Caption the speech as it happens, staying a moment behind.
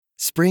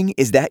Spring,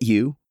 is that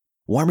you?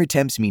 Warmer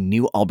temps mean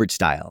new Allbirds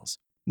styles.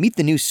 Meet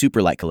the new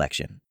Superlight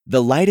collection,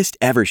 the lightest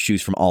ever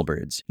shoes from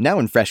Allbirds, now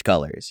in fresh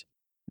colors.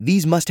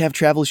 These must-have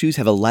travel shoes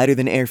have a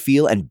lighter-than-air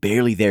feel and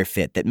barely-there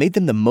fit that made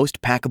them the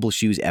most packable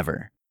shoes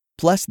ever.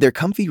 Plus, they're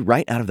comfy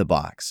right out of the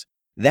box.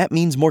 That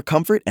means more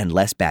comfort and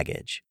less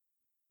baggage.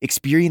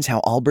 Experience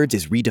how Allbirds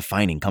is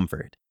redefining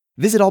comfort.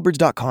 Visit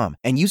allbirds.com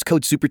and use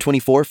code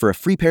SUPER24 for a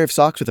free pair of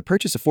socks with a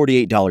purchase of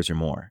 $48 or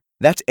more.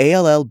 That's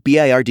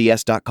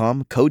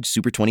ALLBIRDS.com, code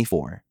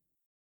SUPER24.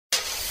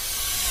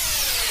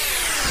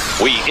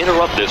 We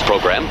interrupt this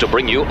program to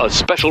bring you a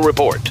special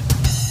report.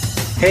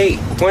 Hey,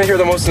 want to hear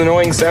the most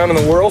annoying sound in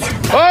the world?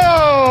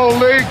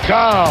 Holy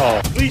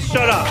cow! Please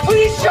shut up!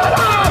 Please shut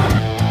up!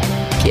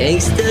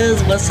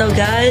 Gangsters, what's up,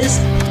 guys?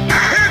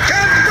 Here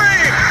comes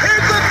Brave!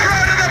 Here's the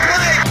front of the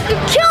plate!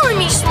 You're killing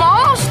me,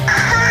 Smalls!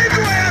 Braves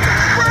win!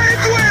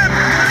 Braves win!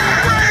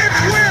 Braves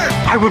win!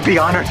 I would be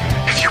honored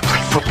if you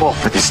played football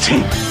for this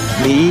team.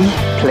 Me?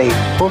 Play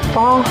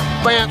football?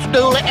 Vance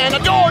Dooley and the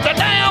Georgia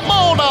damn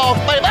Bulldogs,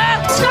 baby!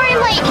 Sorry,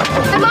 late.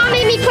 My mom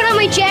made me put on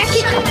my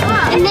jacket,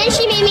 and then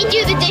she made me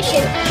do the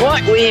dishes.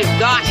 What we've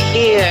got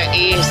here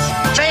is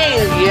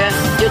failure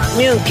to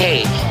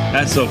communicate.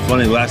 That's so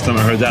funny. Last time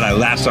I heard that, I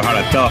laughed so hard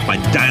I fell off my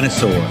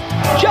dinosaur.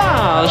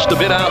 Just a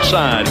bit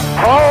outside.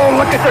 Oh,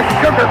 look at the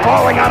sugar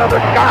falling out of the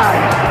sky!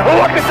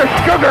 Look at the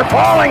sugar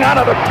falling out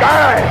of the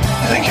sky!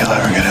 You think you'll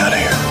ever get out of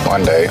here?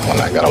 One day,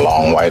 when I got a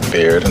long white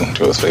beard and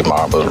 2 or 3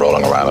 marbles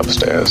rolling around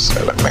upstairs,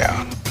 they let me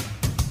out.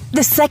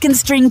 The Second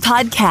String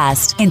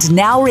Podcast and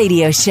Now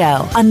Radio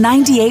Show on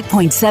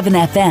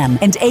 98.7 FM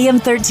and AM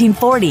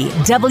 1340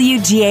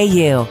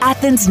 WGAU,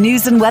 Athens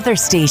News and Weather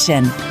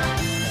Station.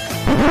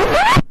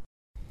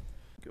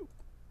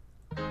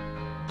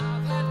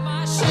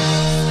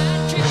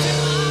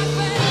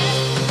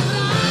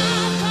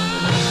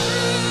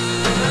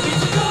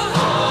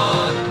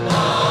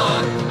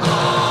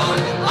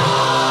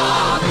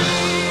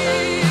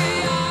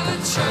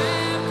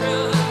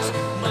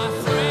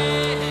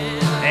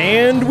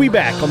 And we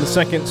back on the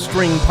Second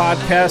String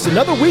Podcast.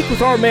 Another week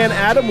with our man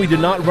Adam. We did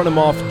not run him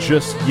off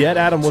just yet.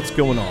 Adam, what's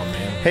going on,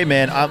 man? Hey,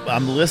 man,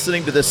 I'm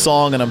listening to this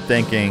song and I'm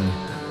thinking,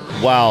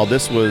 wow,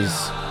 this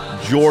was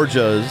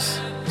Georgia's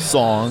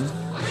song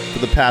for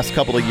the past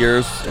couple of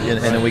years. And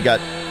then we got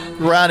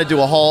grounded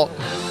to a halt.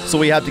 So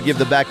we have to give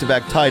the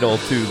back-to-back title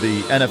to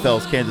the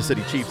NFL's Kansas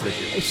City Chiefs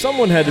this year.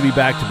 Someone had to be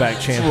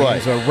back-to-back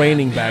champions, right.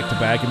 Reigning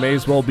back-to-back. It may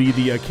as well be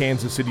the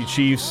Kansas City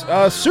Chiefs.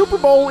 Super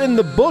Bowl in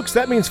the books.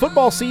 That means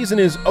football season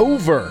is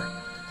over.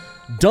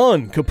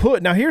 Done.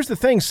 Kaput. Now, here's the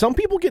thing. Some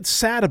people get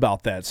sad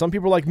about that. Some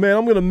people are like, man,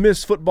 I'm going to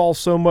miss football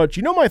so much.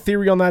 You know my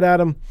theory on that,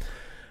 Adam?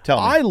 Tell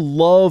me. I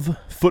love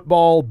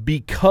football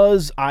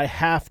because I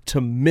have to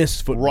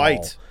miss football.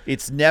 Right.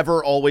 It's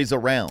never always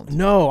around.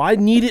 No, I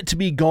need it to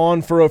be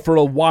gone for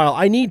a while.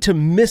 I need to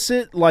miss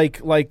it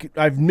like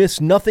I've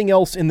missed nothing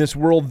else in this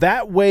world.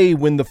 That way,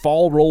 when the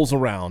fall rolls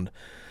around,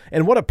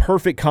 and what a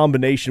perfect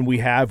combination we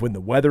have when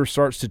the weather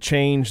starts to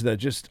change,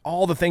 just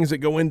all the things that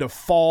go into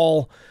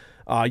fall.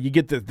 You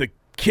get the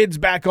kids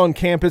back on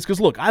campus.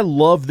 Because, look, I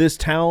love this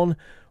town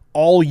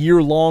all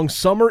year long.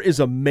 Summer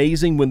is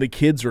amazing when the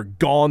kids are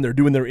gone. They're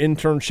doing their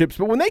internships.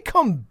 But when they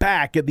come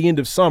back at the end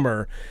of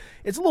summer,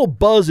 it's a little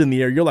buzz in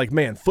the air. You're like,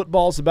 man,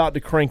 football's about to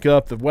crank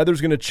up. The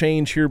weather's going to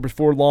change here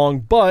before long,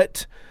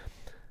 but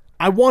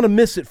I want to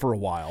miss it for a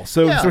while.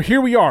 So here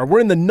we are. We're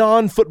in the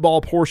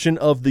non-football portion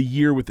of the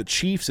year with the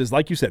Chiefs as,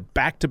 like you said,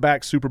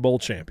 back-to-back Super Bowl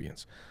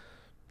champions.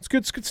 It's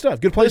good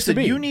stuff. Good place to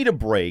be. You need a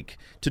break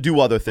to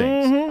do other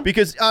things.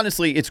 Because,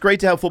 honestly, it's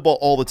great to have football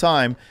all the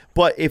time,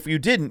 but if you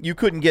didn't, you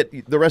couldn't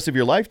get the rest of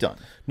your life done.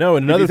 No,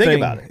 and another thing, think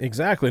about it.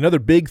 Exactly. Another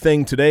big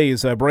thing today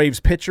is Braves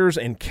pitchers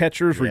and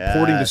catchers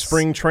reporting to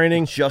spring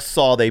training. Just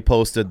saw they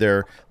posted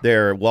their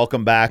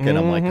welcome back, and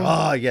I'm like,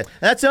 oh, yeah.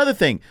 That's the other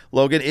thing,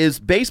 Logan, is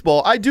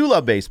baseball. I do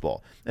love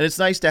baseball, and it's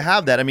nice to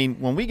have that. I mean,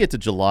 when we get to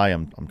July,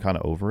 I'm kind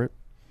of over it.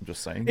 I'm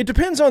just saying. It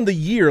depends on the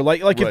year.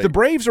 Like right. If the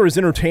Braves are as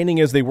entertaining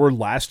as they were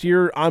last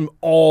year, I'm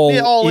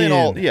all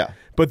in.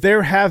 But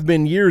there have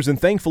been years, and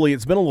thankfully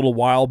it's been a little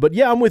while. But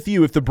yeah, I'm with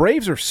you. If the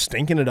Braves are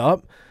stinking it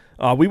up,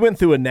 we went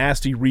through a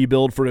nasty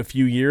rebuild for a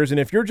few years, and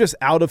if you're just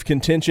out of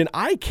contention,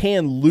 I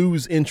can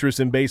lose interest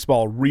in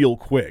baseball real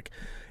quick.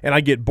 And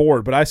I get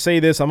bored. But I say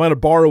this, I'm going to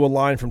borrow a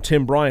line from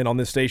Tim Bryant on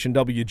this station,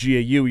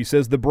 WGAU. He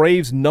says the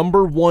Braves'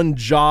 number one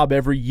job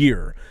every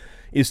year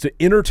is to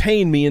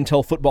entertain me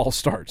until football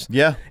starts.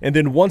 Yeah. And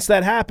then once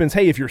that happens,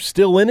 hey, if you're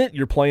still in it,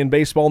 you're playing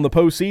baseball in the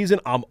postseason,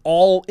 I'm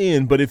all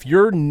in. But if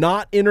you're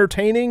not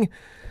entertaining,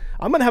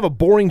 I'm going to have a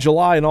boring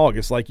July and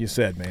August, like you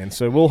said, man.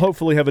 So we'll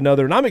hopefully have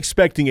another. And I'm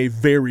expecting a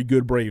very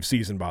good Brave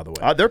season, by the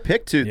way. They're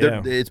picked, too.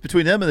 Yeah. It's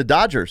between them and the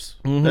Dodgers.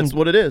 That's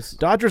what it is.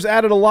 Dodgers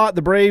added a lot.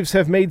 The Braves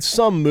have made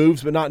some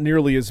moves, but not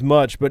nearly as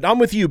much. But I'm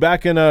with you.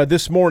 Back in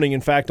this morning, in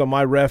fact, on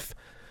my Ref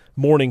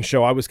morning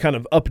show, I was kind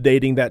of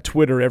updating that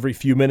Twitter every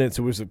few minutes.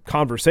 It was a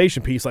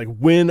conversation piece like,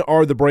 when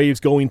are the Braves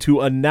going to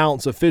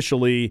announce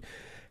officially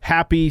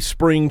Happy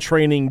Spring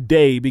Training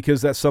Day?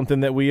 Because that's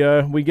something that we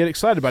get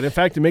excited about. In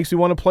fact, it makes me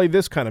want to play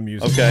this kind of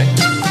music. Okay.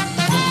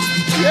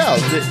 Yeah,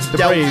 the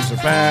Braves are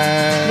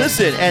back.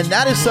 Listen, and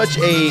that is such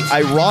a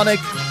ironic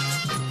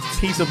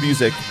piece of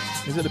music.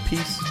 Is it a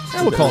piece?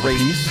 Yeah, we'll call it a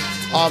piece.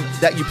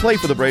 That you play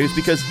for the Braves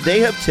because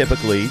they have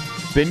typically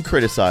been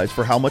criticized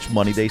for how much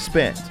money they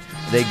spent.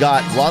 They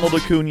got Ronald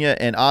Acuna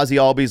and Ozzie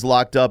Albies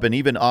locked up, and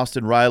even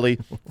Austin Riley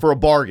for a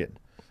bargain.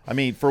 I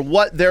mean, for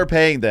what they're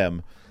paying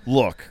them,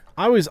 look.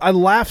 I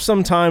laugh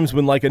sometimes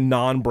when like a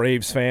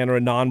non-Braves fan or a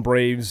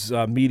non-Braves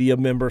media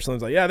member,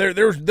 something's like, yeah,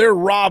 they're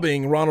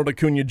robbing Ronald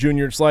Acuna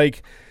Jr. It's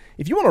like,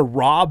 if you want to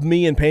rob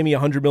me and pay me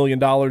 $100 million,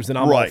 then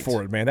I'm all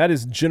for it, man. That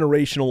is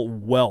generational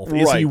wealth.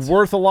 Is he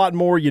worth a lot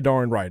more? You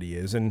darn right he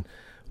is. And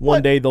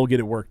one day they'll get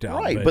it worked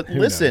out. Right, but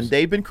listen,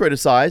 they've been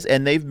criticized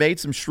and they've made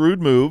some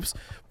shrewd moves,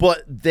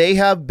 but they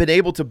have been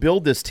able to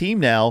build this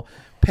team now,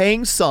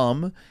 paying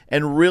some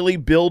and really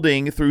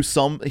building through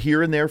some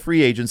here and there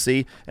free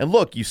agency. And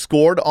look, you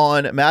scored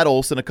on Matt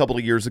Olson a couple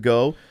of years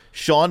ago,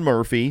 Sean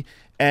Murphy,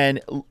 and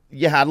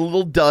you had a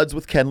little duds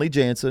with Kenley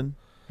Jansen.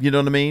 You know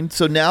what I mean?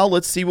 So now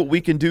let's see what we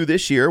can do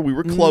this year. We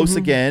were close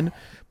again,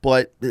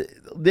 but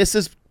this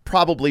is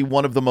probably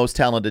one of the most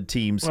talented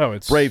teams,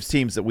 Braves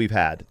teams that we've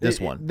had, this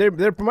one.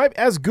 They're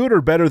as good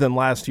or better than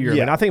last year.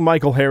 Yeah. I mean, I think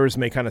Michael Harris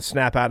may kind of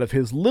snap out of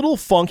his little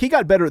funk. He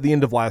got better at the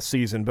end of last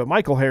season, but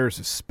Michael Harris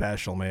is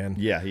special, man.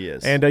 Yeah, he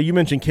is. And you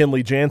mentioned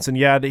Kenley Jansen.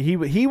 Yeah, he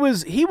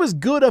was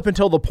good up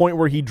until the point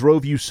where he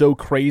drove you so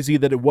crazy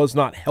that it was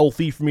not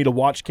healthy for me to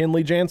watch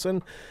Kenley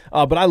Jansen.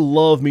 But I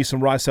love me some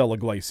Raisel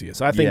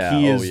Iglesias. I think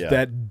he is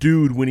that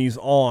dude when he's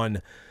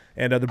on.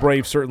 And the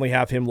Braves certainly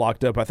have him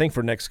locked up, I think,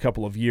 for the next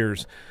couple of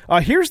years.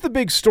 Here's the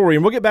big story,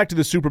 and we'll get back to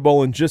the Super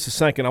Bowl in just a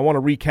second. I want to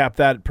recap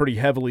that pretty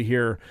heavily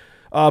here.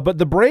 But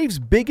the Braves'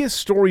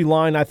 biggest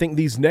storyline, I think,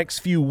 these next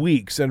few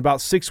weeks, and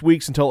about 6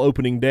 weeks until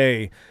opening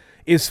day,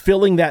 is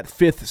filling that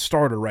fifth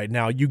starter right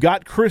now. You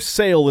got Chris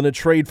Sale in a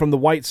trade from the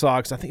White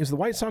Sox. I think it was the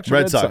White Sox or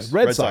Red Sox?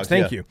 Red Sox,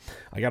 thank you.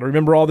 I got to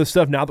remember all this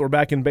stuff now that we're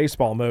back in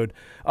baseball mode.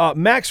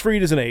 Max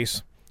Fried is an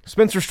ace.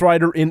 Spencer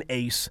Strider an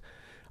ace.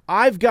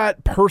 I've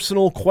got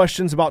personal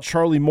questions about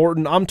Charlie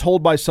Morton. I'm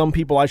told by some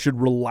people I should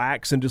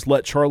relax and just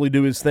let Charlie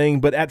do his thing.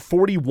 But at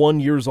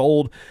 41 years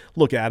old,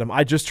 look, Adam,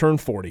 I just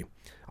turned 40.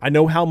 I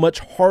know how much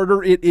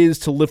harder it is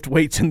to lift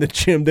weights in the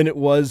gym than it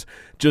was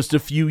just a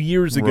few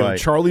years ago. Right.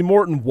 Charlie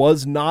Morton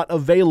was not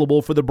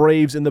available for the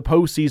Braves in the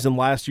postseason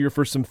last year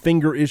for some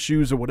finger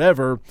issues or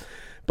whatever.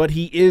 But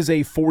he is a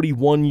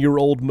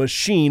 41-year-old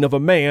machine of a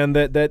man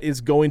that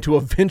is going to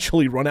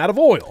eventually run out of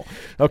oil.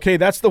 Okay,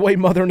 that's the way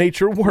Mother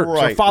Nature works,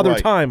 or Father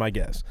Time, I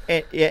guess.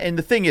 And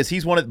the thing is,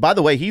 he's one of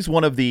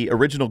the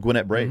original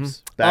Gwinnett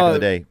Braves back in the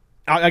day.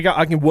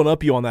 I can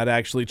one-up you on that,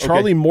 actually.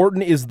 Charlie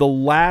Morton is the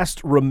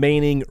last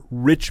remaining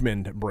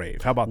Richmond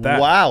Brave. How about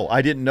that? Wow,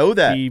 I didn't know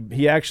that.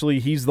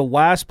 He's the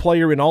last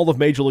player in all of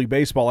Major League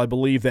Baseball, I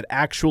believe, that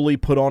actually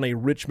put on a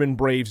Richmond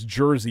Braves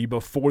jersey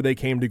before they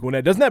came to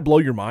Gwinnett. Doesn't that blow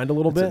your mind a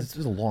little bit? This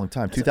is a long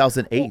time,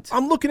 2008.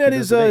 I'm looking at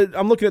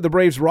I'm looking at the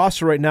Braves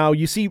roster right now.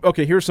 You see,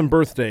 here's some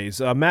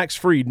birthdays. Max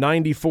Fried,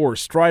 94.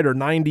 Strider,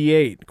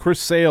 98. Chris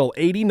Sale,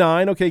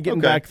 89.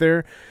 Getting back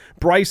there.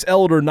 Bryce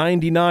Elder,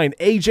 99.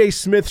 A.J.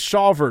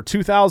 Smith-Shawver,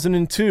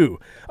 2002.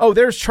 Oh,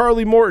 there's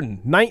Charlie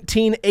Morton,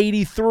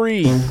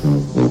 1983. See,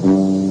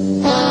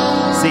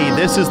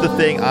 this is the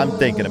thing I'm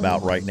thinking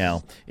about right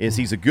now, is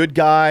he's a good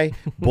guy,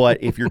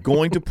 but if you're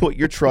going to put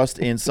your trust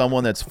in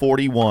someone that's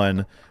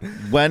 41,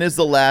 when is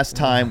the last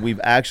time we've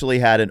actually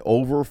had an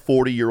over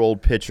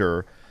 40-year-old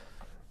pitcher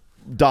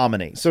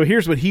dominate? So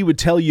here's what he would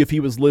tell you if he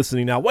was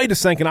listening. Now, wait a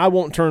second, I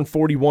won't turn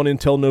 41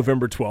 until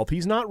November 12th.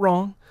 He's not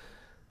wrong.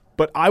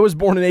 But I was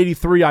born in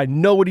 83. I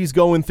know what he's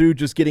going through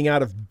just getting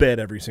out of bed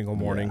every single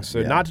morning.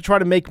 Not to try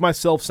to make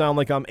myself sound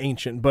like I'm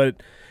ancient,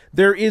 but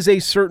there is a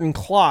certain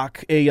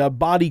clock, a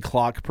body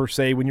clock per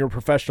se, when you're a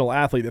professional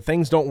athlete, that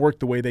things don't work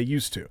the way they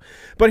used to.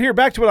 But here,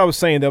 back to what I was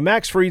saying, though.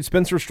 Max Fried,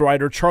 Spencer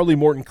Strider, Charlie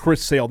Morton,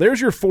 Chris Sale.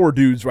 There's your four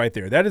dudes right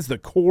there. That is the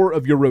core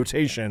of your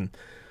rotation,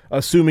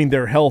 assuming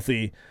they're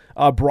healthy.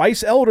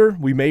 Bryce Elder,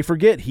 we may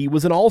forget, he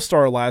was an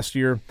all-star last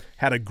year,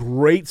 had a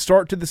great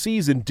start to the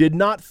season, did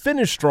not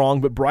finish strong,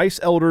 but Bryce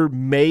Elder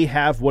may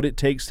have what it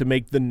takes to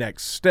make the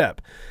next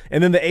step.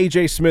 And then the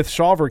A.J.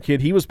 Smith-Shawver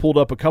kid, he was pulled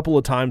up a couple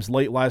of times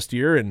late last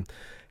year and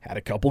had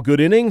a couple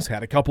good innings,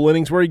 had a couple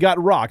innings where he got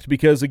rocked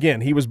because,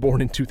 again, he was born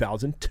in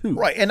 2002.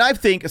 Right, and I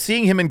think,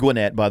 seeing him in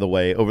Gwinnett, by the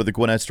way, over the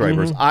Gwinnett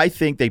Stripers, I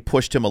think they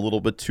pushed him a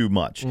little bit too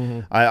much.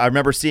 I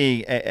remember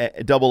seeing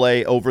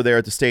AA over there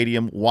at the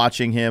stadium,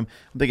 watching him.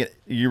 I'm thinking,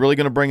 you're really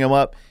going to bring him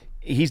up?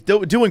 He's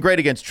doing great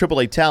against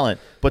AAA talent,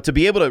 but to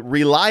be able to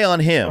rely on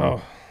him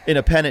in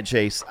a pennant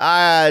chase,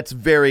 it's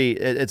very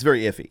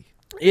iffy.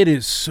 It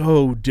is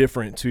so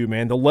different, too,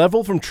 man. The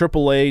level from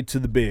AAA to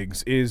the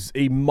bigs is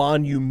a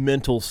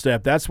monumental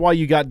step. That's why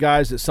you got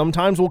guys that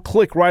sometimes will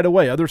click right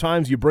away. Other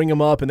times you bring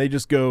them up and they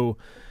just go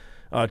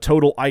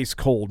total ice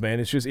cold,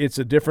 man. It's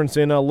a difference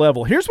in a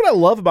level. Here's what I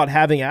love about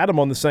having Adam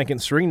on the second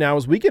string now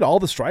is we get all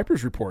the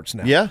Stripers reports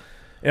now. Yeah.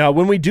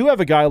 When we do have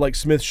a guy like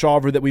Smith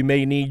Shawver that we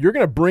may need, you're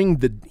going to bring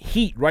the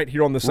heat right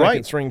here on the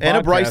second string podcast. And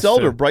a Bryce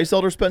Elder. Bryce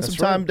Elder spent some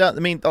time down. I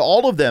mean,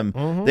 all of them,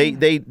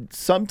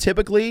 some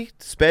typically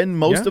spend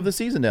most of the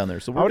season down there.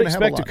 So I would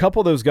expect a couple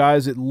of those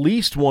guys, at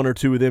least one or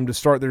two of them, to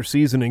start their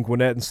season in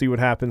Gwinnett and see what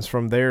happens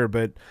from there.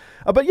 But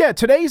yeah,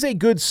 today's a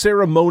good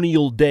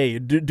ceremonial day.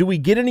 Do we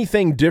get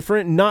anything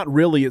different? Not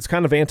really. It's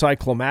kind of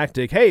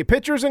anticlimactic. Hey,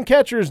 pitchers and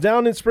catchers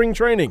down in spring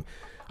training.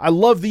 I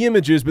love the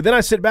images, but then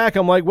I sit back,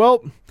 I'm like,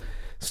 well,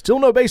 still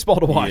no baseball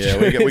to watch. Yeah,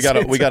 we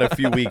got a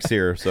few weeks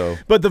here. So,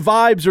 but the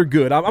vibes are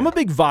good. I'm a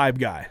big vibe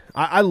guy.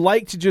 I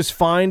like to just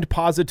find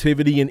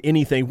positivity in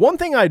anything. One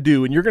thing I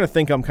do, and you're going to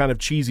think I'm kind of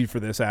cheesy for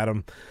this,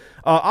 Adam,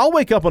 I'll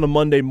wake up on a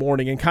Monday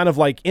morning and kind of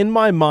like in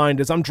my mind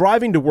as I'm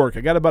driving to work,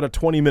 I got about a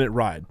 20-minute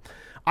ride.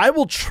 I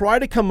will try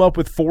to come up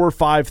with 4 or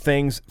 5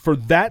 things for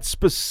that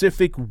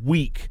specific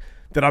week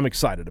that I'm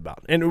excited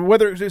about. And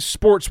whether it's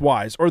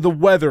sports-wise or the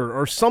weather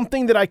or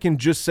something that I can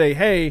just say,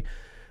 hey,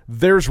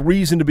 there's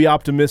reason to be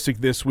optimistic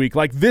this week.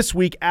 Like this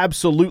week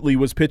absolutely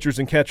was pitchers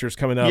and catchers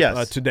coming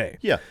up today.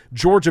 Yeah.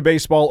 Georgia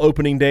baseball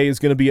opening day is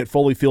going to be at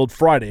Foley Field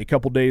Friday, a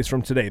couple days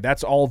from today.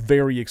 That's all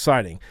very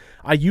exciting.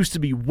 I used to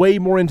be way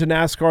more into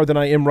NASCAR than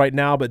I am right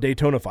now, but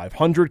Daytona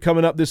 500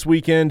 coming up this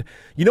weekend.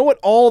 You know what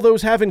all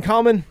those have in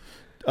common?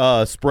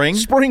 Spring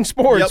sports.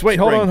 Yep, Wait,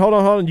 hold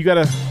on. You got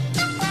to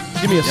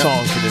give me a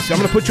song for this. I'm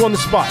going to put you on the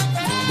spot.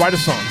 Write a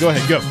song. Go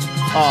ahead, go.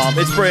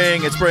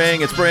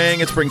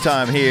 It's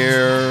springtime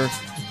here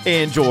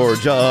in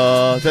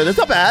Georgia. That's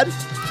not bad.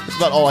 That's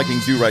about all I can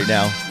do right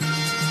now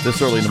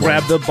this early in the morning.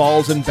 Grab the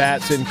balls and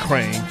bats and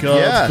crank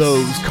up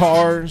those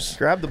cars.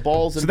 Grab the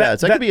balls and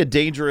bats. That could be a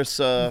dangerous...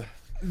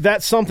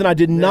 That's something I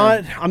did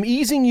not... I'm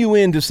easing you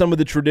into some of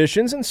the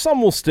traditions, and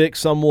some will stick,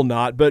 some will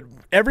not, but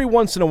every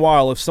once in a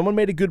while, if someone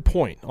made a good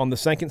point on the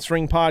Second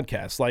String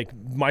podcast, like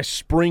my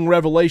spring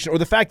revelation, or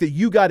the fact that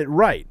you got it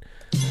right,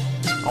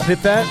 I'll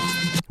hit that.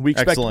 We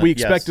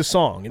expect a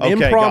song. An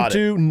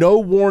impromptu, no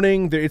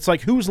warning. It's like,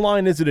 whose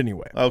line is it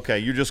anyway? Okay,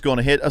 you're just going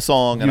to hit a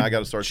song, and I got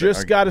to start singing.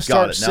 Just got to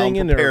start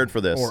singing. Now I'm prepared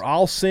for this. Or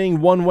I'll sing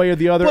one way or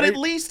the other. But at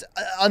least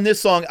on this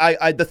song,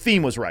 the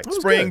theme was right.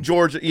 Spring, good.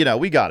 Georgia,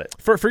 we got it.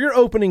 For your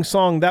opening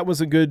song, that was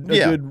a good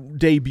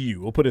debut.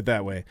 We'll put it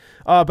that way.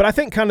 But I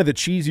think kind of the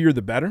cheesier,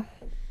 the better.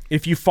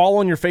 If you fall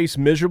on your face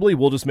miserably,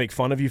 we'll just make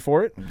fun of you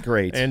for it.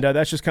 Great. And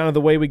that's just kind of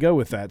the way we go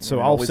with that. So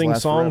I'll sing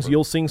songs,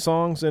 you'll sing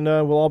songs, and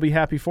we'll all be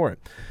happy for it.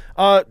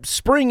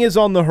 Spring is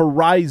on the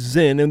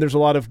horizon, and there's a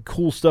lot of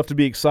cool stuff to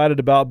be excited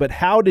about, but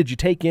how did you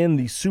take in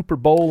the Super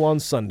Bowl on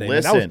Sunday?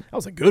 Listen, that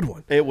was a good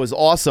one. It was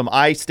awesome.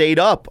 I stayed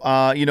up,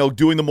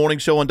 doing the morning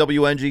show on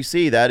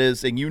WNGC. That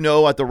is, and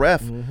at the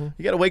Ref, you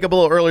got to wake up a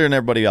little earlier than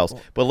everybody else.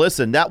 But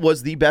listen, that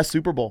was the best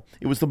Super Bowl.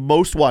 It was the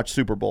most watched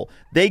Super Bowl.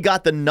 They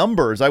got the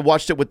numbers. I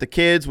watched it with the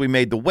kids. We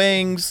made the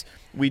wings.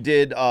 We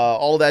did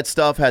all that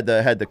stuff, had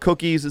the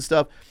cookies and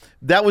stuff.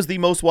 That was the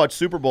most watched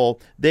Super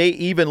Bowl. They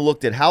even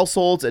looked at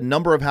households and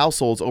number of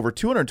households. Over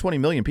 220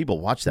 million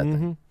people watched that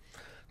thing.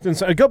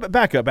 So go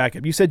back up.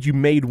 You said you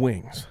made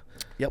wings.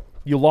 Yep.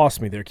 You lost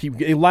me there.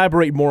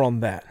 Elaborate more on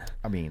that.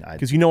 I mean,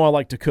 because I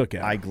like to cook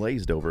it. I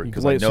glazed over it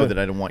because I know that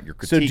I don't want your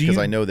critique because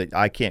I know that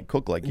I can't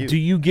cook like you. Do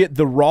you get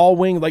the raw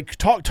wing? Like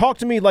talk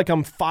to me like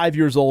I'm 5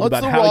 years old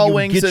about how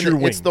you get your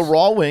wings. It's the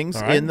raw wings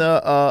in the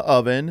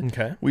oven.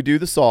 Okay. We do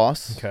the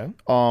sauce. Okay.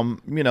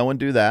 And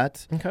do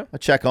that. Okay. I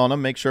check on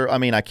them, make sure. I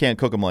mean, I can't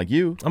cook them like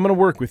you. I'm going to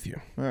work with you.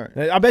 All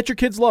right. I bet your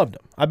kids loved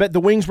them. I bet the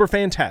wings were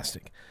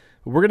fantastic.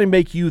 But we're going to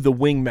make you the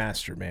wing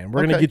master, man.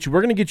 We're going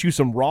to get you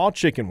some raw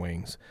chicken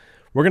wings.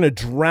 We're going to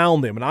drown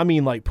them, and I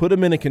mean like put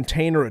them in a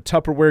container, a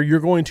Tupperware. You're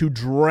going to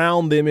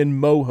drown them in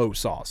mojo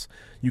sauce.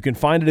 You can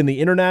find it in the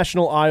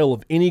international aisle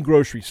of any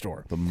grocery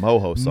store. The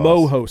mojo sauce.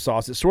 Mojo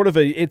sauce. It's sort of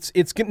it's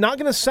not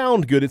going to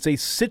sound good. It's a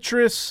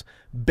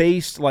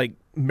citrus-based like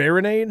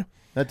marinade.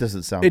 That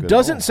doesn't sound good. It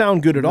doesn't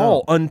sound good at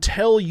all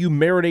until you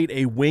marinate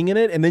a wing in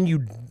it, and then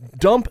you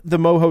dump the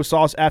mojo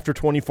sauce after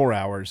 24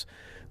 hours.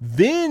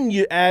 Then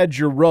you add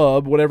your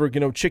rub, whatever,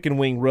 chicken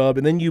wing rub,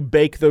 and then you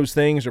bake those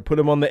things or put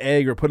them on the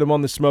egg or put them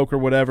on the smoke or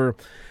whatever.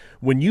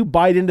 When you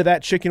bite into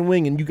that chicken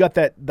wing and you got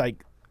that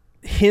like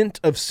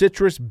hint of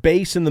citrus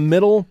base in the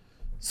middle.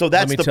 So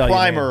that's the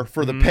primer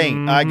for the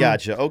paint. I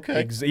gotcha.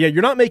 Okay. Yeah,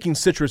 you're not making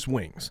citrus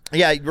wings.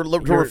 Yeah, to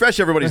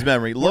refresh everybody's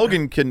memory,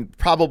 Logan can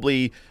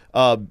probably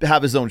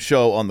have his own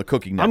show on the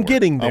Cooking Network. I'm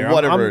getting there.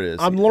 Whatever it is.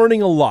 I'm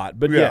learning a lot,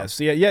 but yes.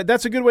 Yeah,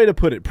 that's a good way to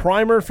put it.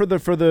 Primer for the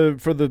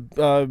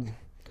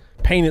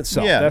paint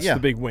itself. That's the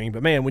big wing.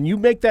 But man, when you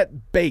make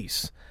that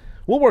base,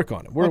 we'll work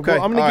on it. Okay.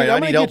 I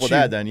need help with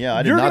that then. Yeah,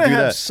 I did not do that. You're going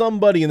to have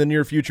somebody in the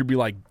near future be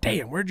like,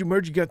 damn, where'd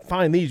you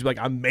find these? You're like,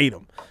 I made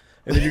them.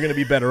 And then you're going to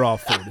be better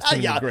off for it. It's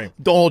going to be great.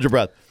 Don't hold your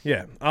breath.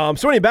 Yeah.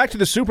 So anyway, back to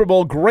the Super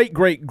Bowl. Great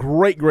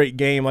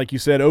game. Like you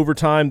said,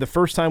 overtime. The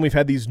first time we've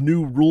had these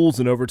new rules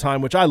in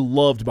overtime, which I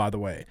loved, by the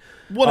way.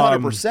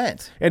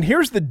 100%. And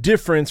here's the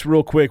difference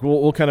real quick.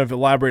 We'll kind of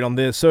elaborate on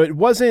this. So it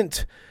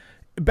wasn't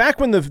back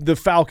when the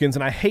Falcons,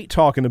 and I hate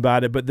talking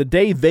about it, but the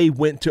day they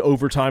went to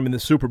overtime in the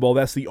Super Bowl,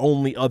 that's the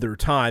only other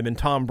time, and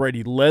Tom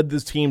Brady led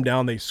this team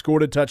down. They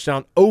scored a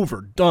touchdown,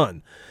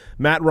 done.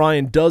 Matt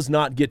Ryan does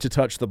not get to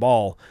touch the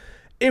ball.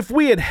 If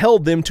we had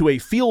held them to a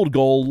field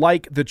goal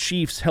like the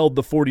Chiefs held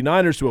the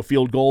 49ers to a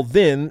field goal,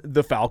 then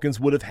the Falcons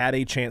would have had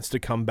a chance to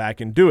come back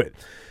and do it.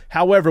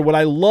 However, what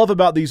I love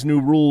about these new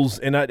rules,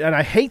 and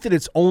I hate that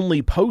it's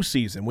only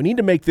postseason. We need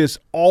to make this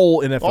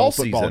all NFL all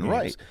football season, games.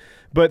 right.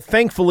 But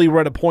thankfully,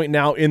 we're at a point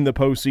now in the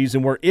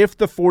postseason where if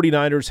the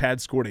 49ers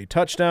had scored a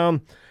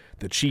touchdown,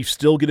 the Chiefs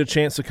still get a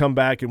chance to come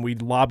back, and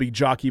we'd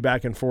jockey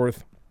back and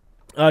forth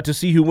to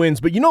see who wins.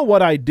 But you know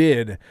what I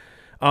did?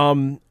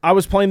 I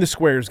was playing the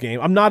Squares game.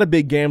 I'm not a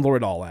big gambler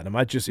at all, Adam.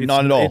 Not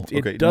at all.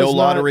 Okay. No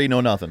lottery, no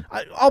nothing.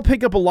 I'll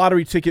pick up a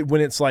lottery ticket when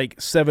it's like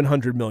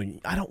 $700 million.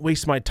 I don't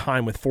waste my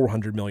time with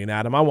 $400 million,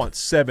 Adam. I want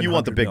 $700 You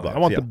want the big million. bucks. I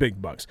want the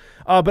big bucks.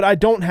 But I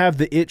don't have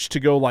the itch to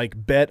go like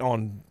bet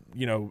on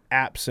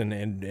apps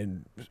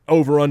and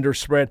over under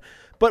spread.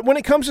 But when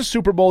it comes to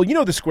Super Bowl,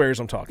 the Squares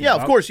I'm talking about.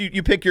 Yeah, of course.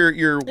 You pick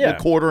your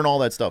quarter and all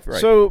that stuff,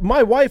 right? So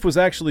my wife was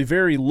actually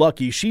very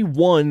lucky. She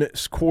won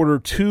quarter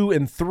 2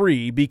 and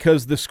 3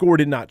 because the score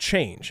did not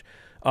change.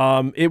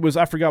 It was,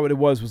 I forgot what it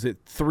was. Was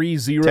it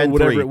 3-0,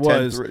 whatever it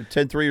was?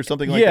 10-3 or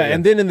something like that. Yeah,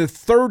 and then in the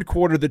third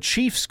quarter, the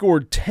Chiefs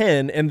scored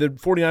 10 and the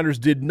 49ers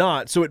did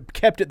not, so it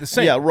kept it the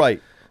same. Yeah, right.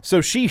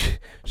 So she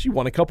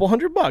won a couple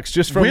 $100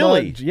 just from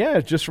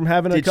just from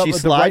having a couple. Did she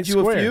slide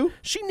you a few?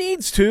 She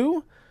needs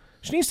to.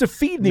 She needs to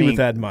feed me with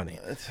that money.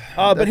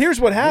 But here's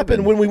what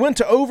happened. When we went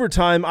to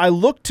overtime, I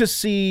looked to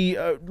see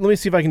let me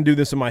see if I can do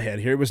this in my head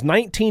here. It was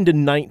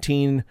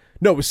 19-19.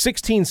 No, it was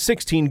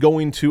 16-16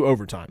 going to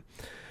overtime.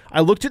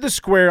 I looked at the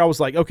square. I was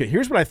like, okay,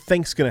 here's what I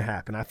think's going to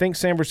happen. I think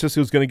San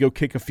Francisco is going to go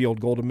kick a field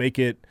goal to make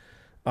it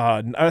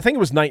I think it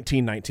was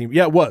 19-19.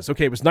 Yeah, it was.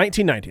 Okay, it was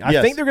 19-19.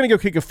 I think they're going to go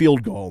kick a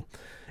field goal,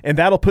 and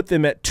that'll put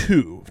them at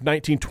 2,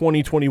 19-20,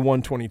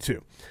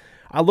 21-22.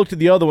 I looked at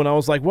the other one. I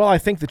was like, well, I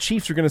think the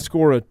Chiefs are going to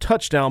score a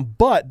touchdown,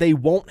 but they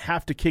won't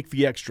have to kick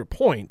the extra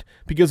point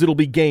because it'll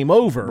be game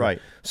over. Right.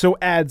 So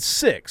add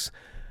 6.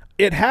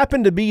 It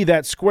happened to be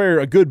that square,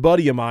 a good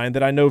buddy of mine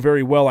that I know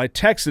very well. I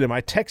texted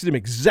him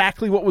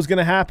exactly what was going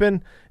to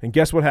happen, and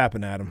guess what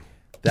happened, Adam?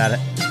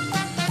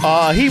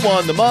 He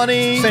won the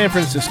money. San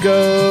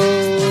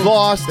Francisco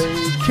lost. They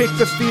kicked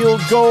the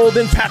field goal.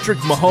 Then Patrick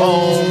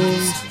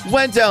Mahomes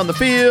went down the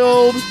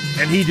field.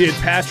 And he did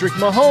Patrick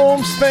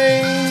Mahomes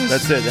things.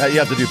 That's it. You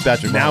have to do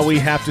Patrick Mahomes. Now we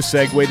have to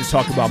segue to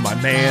talk about my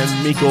man,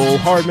 Mecole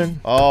Hardman.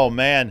 Oh,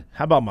 man.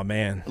 How about my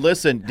man?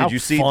 Listen, How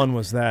fun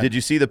was that? Did you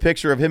see the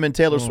picture of him and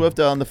Taylor Swift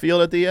on the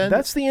field at the end?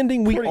 That's the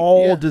ending we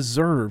all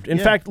deserved. In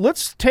fact,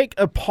 let's take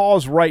a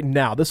pause right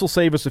now. This will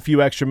save us a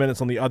few extra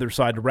minutes on the other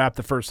side to wrap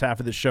the first half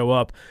of the show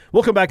up.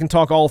 We'll come back and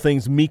talk all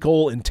things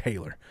Mecole and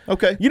Taylor.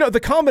 Okay. The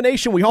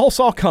combination we all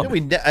saw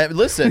coming.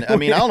 Listen, I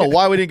don't know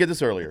why we didn't get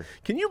this earlier.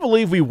 Can you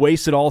believe we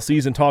wasted all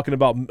season talking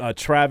about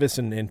Travis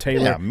and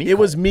Taylor? Yeah, it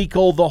was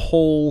Mecole the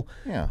whole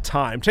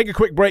time. Take a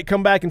quick break,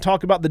 come back and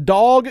talk about the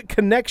dog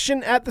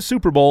connection at the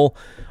Super Bowl,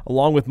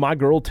 along with my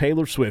girl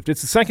Taylor Swift.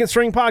 It's the Second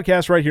String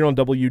Podcast right here on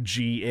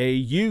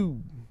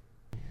WGAU.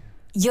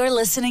 You're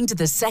listening to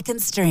the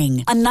Second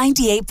String on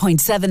 98.7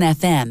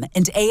 FM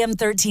and AM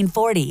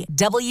 1340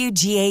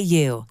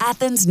 WGAU,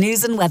 Athens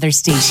News and Weather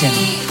Station.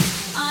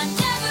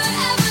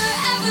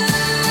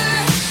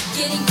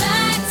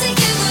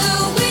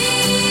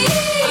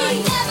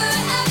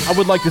 I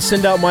would like to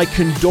send out my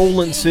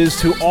condolences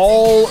to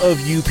all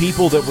of you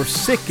people that were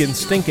sick and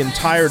stinking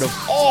tired of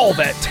all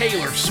that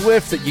Taylor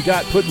Swift that you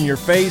got put in your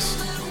face.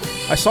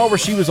 I saw where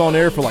she was on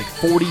air for like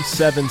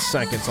 47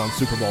 seconds on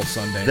Super Bowl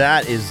Sunday.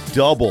 That is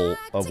double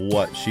of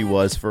what she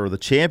was for the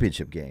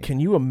championship game. Can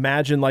you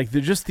imagine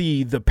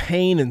the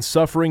pain and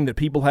suffering that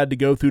people had to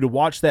go through to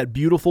watch that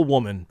beautiful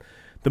woman,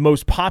 the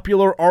most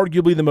popular,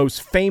 arguably the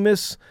most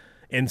famous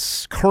and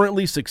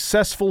currently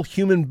successful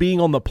human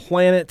being on the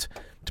planet,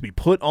 to be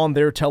put on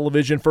their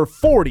television for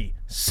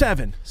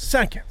 47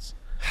 seconds?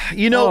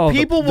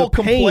 People will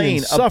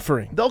complain.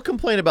 Suffering. They'll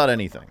complain about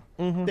anything.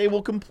 Mm-hmm. They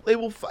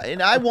will.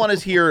 And I want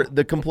to hear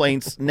the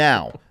complaints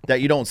now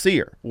that you don't see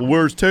her. Well,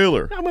 where's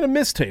Taylor? I'm going to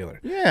miss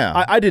Taylor.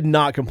 Yeah. I did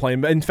not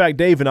complain. In fact,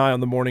 Dave and I on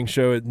the morning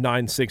show at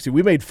 960,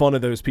 we made fun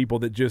of those people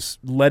that just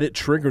let it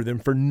trigger them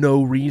for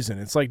no reason.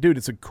 It's like, dude,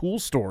 it's a cool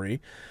story.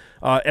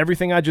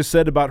 Everything I just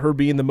said about her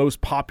being the most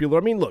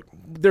popular. Look,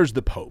 there's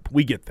the Pope.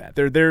 We get that.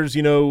 There's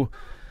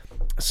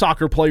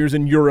soccer players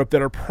in Europe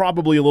that are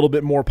probably a little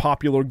bit more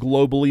popular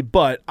globally,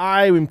 but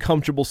I am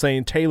comfortable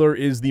saying Taylor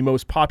is the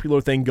most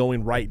popular thing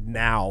going right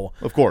now,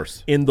 of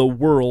course, in the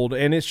world,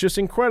 and it's just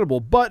incredible.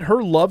 But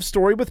her love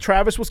story with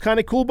Travis was kind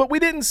of cool, but we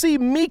didn't see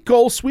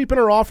Mecole sweeping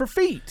her off her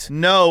feet.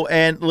 No,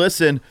 and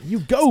listen, you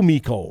go,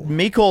 Mecole.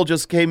 Mecole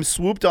just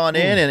swooped on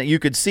in, and you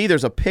could see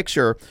there's a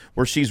picture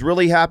where she's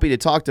really happy to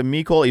talk to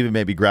Mecole, even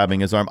maybe grabbing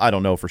his arm. I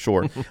don't know for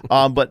sure.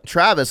 But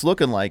Travis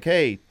looking like,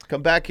 hey,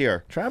 come back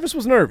here. Travis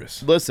was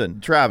nervous. Listen,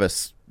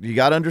 Travis, You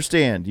got to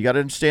understand. You got to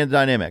understand the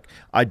dynamic.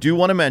 I do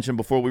want to mention,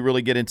 before we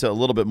really get into a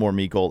little bit more,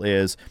 Mecole,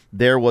 is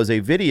there was a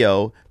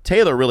video.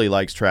 Taylor really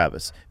likes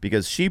Travis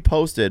because she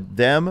posted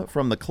them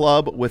from the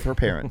club with her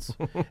parents.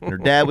 And her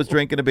dad was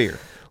drinking a beer.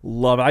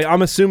 Love it.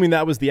 I'm assuming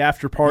that was the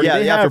after party. Yeah,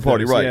 the after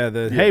party, right.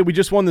 Yeah, hey, we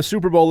just won the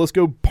Super Bowl. Let's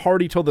go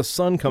party till the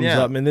sun comes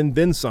up, and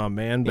then some,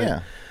 man.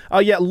 But,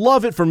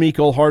 love it for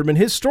Mecole Hardman.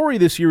 His story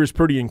this year is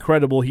pretty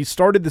incredible. He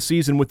started the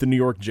season with the New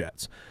York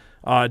Jets.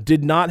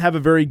 Did not have a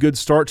very good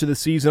start to the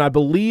season. I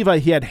believe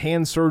he had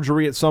hand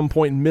surgery at some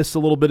point and missed a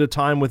little bit of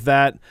time with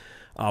that.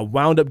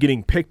 Wound up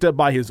getting picked up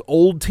by his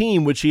old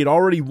team, which he had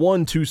already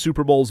won 2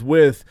 Super Bowls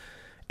with,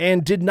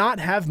 and did not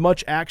have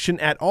much action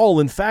at all.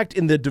 In fact,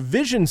 in the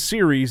division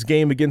series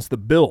game against the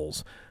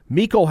Bills,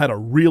 Mecole had a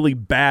really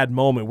bad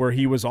moment where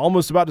he was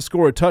almost about to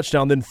score a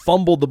touchdown, then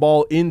fumbled the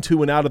ball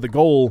into and out of the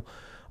goal.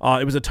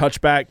 It was a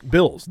touchback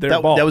Bills.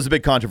 That was a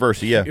big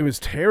controversy, yeah. It was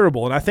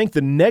terrible. And I think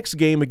the next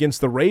game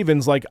against the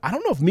Ravens, I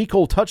don't know if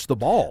Mecole touched the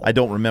ball. I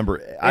don't remember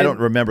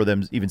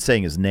them even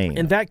saying his name.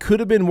 And that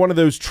could have been one of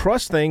those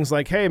trust things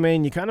hey,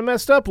 man, you kind of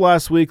messed up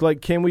last week.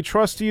 Can we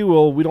trust you?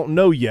 Well, we don't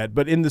know yet.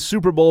 But in the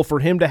Super Bowl, for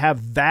him to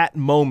have that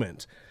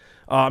moment,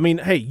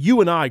 hey, you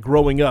and I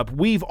growing up,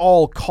 we've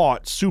all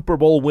caught Super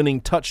Bowl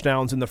winning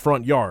touchdowns in the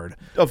front yard.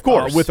 Of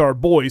course. With our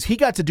boys. He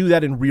got to do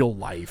that in real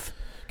life.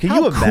 Can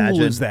you imagine?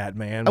 Cool is that,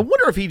 man? I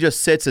wonder if he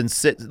just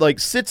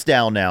sits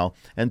down now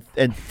and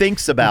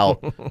thinks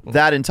about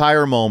that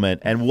entire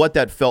moment and what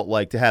that felt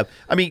like to have.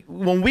 I mean,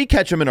 when we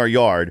catch him in our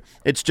yard,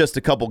 it's just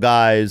a couple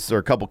guys or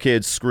a couple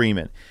kids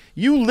screaming.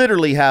 You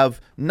literally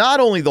have not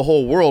only the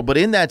whole world, but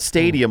in that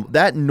stadium,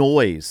 that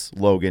noise,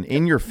 Logan,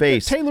 in your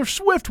face. Taylor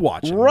Swift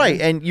watching. Right,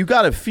 man. and you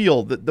got to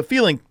feel that the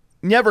feeling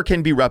never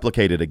can be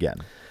replicated again.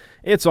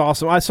 It's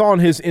awesome. I saw on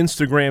his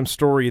Instagram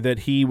story that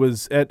he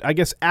was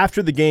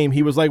after the game,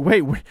 he was like,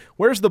 wait,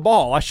 where's the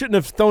ball? I shouldn't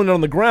have thrown it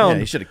on the ground. Yeah,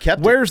 he should have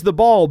kept it. Where's the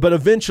ball? But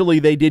eventually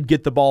they did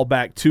get the ball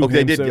back to him.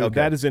 They did. So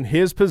that is in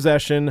his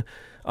possession.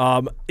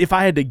 If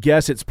I had to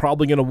guess, it's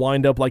probably going to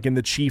wind up in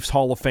the Chiefs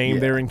Hall of Fame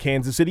there in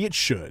Kansas City. It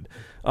should.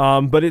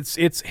 But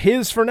it's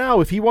his for now.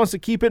 If he wants to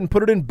keep it and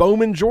put it in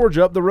Bowman,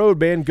 Georgia, up the road,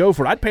 man, go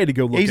for it. I'd pay to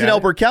go look at it. He's an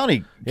Elbert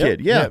County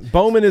kid, yeah.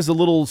 Bowman is a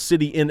little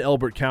city in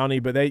Elbert County,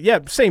 but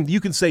same. You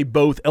can say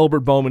both. Elbert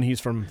Bowman, he's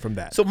from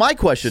that. So my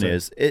question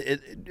is,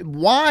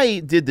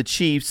 why did the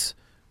Chiefs,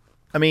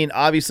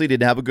 obviously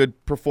didn't have a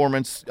good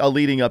performance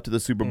leading up to the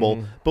Super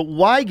Bowl, but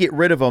why get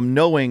rid of them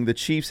knowing the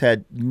Chiefs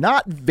had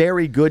not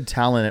very good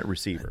talent at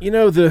receiver?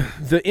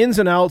 The ins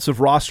and outs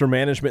of roster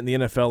management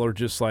in the NFL are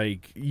just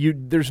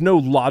there's no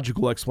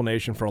logical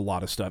explanation for a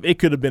lot of stuff. It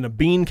could have been a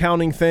bean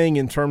counting thing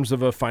in terms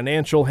of a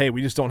financial, hey,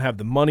 we just don't have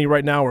the money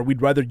right now, or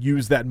we'd rather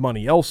use that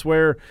money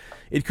elsewhere.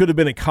 It could have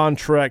been a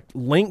contract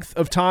length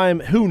of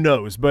time. Who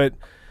knows? But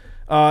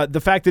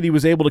the fact that he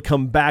was able to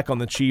come back on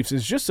the Chiefs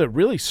is just a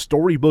really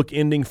storybook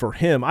ending for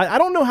him. I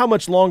don't know how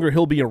much longer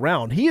he'll be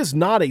around. He is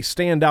not a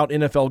standout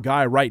NFL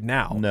guy right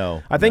now.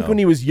 No. I think when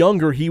he was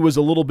younger, he was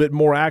a little bit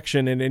more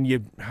action, and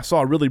you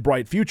saw a really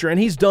bright future,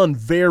 and he's done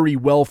very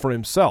well for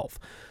himself.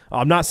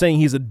 I'm not saying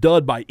he's a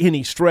dud by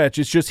any stretch.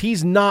 It's just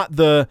he's not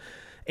the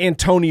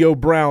Antonio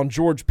Brown,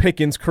 George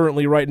Pickens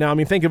currently right now.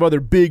 Think of other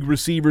big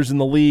receivers in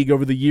the league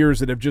over the years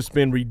that have just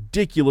been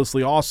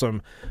ridiculously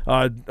awesome.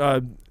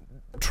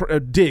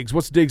 Diggs.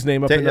 What's Diggs'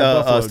 name up in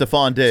Buffalo?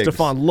 Stephon Diggs.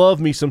 Love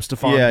me some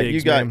Stephon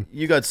Diggs.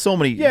 You got so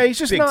many. Yeah, he's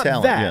just big not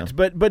talent.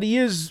 that. But he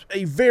is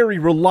a very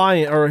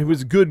reliant, or he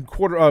was a good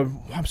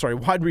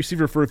wide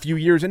receiver for a few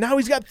years, and now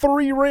he's got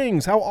 3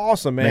 rings. How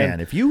awesome, man! Man,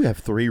 if you have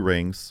 3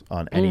 rings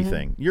on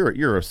anything, you're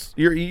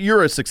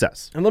a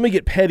success. And let me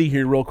get petty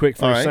here real quick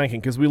for a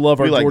second, because we love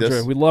our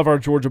Georgia. We love our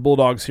Georgia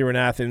Bulldogs here in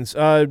Athens.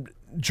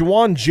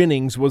 Juwan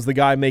Jennings was the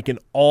guy making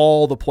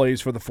all the plays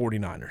for the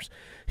 49ers.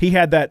 He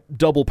had that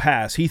double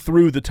pass. He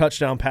threw the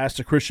touchdown pass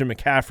to Christian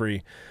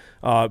McCaffrey.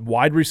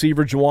 Wide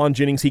receiver Juwan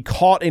Jennings. He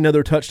caught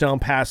another touchdown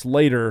pass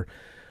later.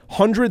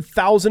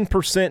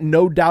 100,000%,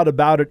 no doubt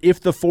about it. If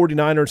the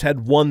 49ers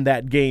had won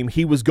that game,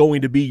 he was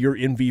going to be your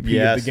MVP of the game.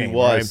 Yes, he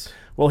was. Right?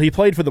 Well, he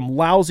played for them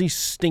lousy,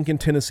 stinking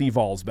Tennessee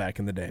Vols back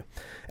in the day.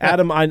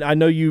 Adam, I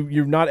know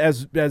you're not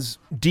as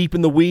deep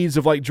in the weeds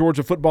of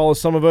Georgia football as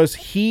some of us.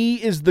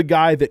 He is the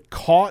guy that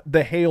caught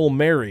the Hail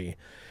Mary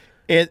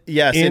in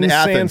Athens.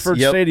 Sanford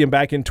Stadium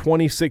back in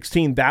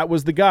 2016. That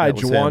was the guy,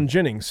 Juwan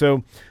Jennings.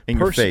 So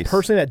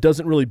personally, that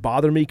doesn't really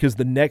bother me, because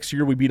the next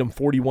year we beat them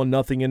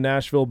 41-0 in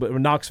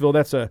Knoxville.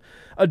 That's a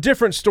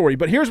different story.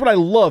 But here's what I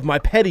love, my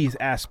petty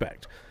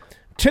aspect.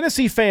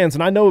 Tennessee fans,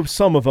 and I know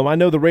some of them, I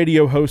know the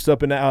radio hosts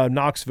up in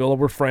Knoxville,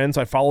 we're friends,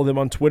 I follow them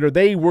on Twitter,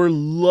 they were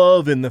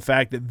loving the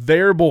fact that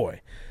their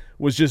boy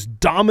was just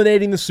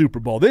dominating the Super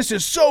Bowl. This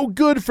is so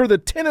good for the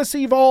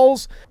Tennessee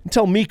Vols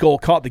until Mecole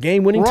caught the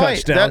game-winning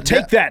touchdown.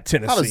 Take that,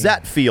 Tennessee. How does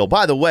that feel?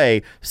 By the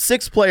way,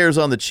 6 players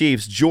on the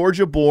Chiefs,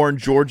 Georgia-born,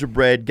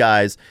 Georgia-bred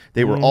guys.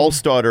 They were all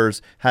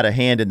starters, had a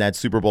hand in that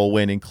Super Bowl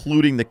win,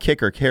 including the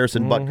kicker,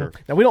 Harrison Butker.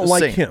 Now, we don't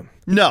like him.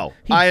 No,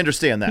 I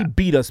understand that. He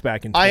beat us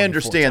back in 2014. I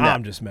understand that.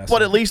 I'm just messing.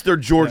 But at least they're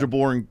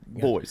Georgia-born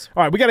boys.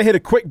 All right, we got to hit a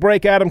quick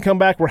break, Adam. Come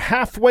back. We're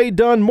halfway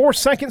done. More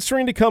Second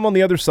String to come on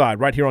the other side,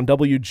 right here on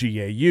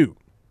WGAU.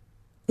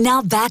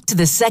 Now back to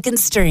the Second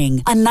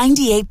String on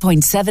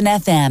 98.7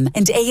 FM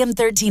and AM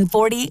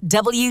 1340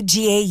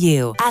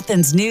 WGAU,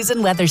 Athens News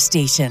and Weather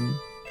Station.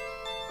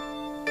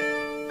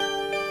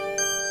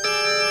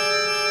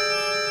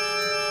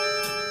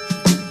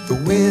 The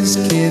Whiz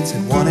Kids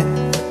had won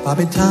it,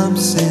 Bobby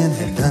Thompson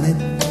had done it,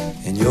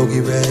 and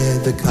Yogi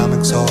read the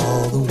comics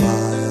all the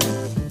while.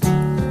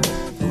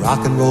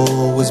 Rock and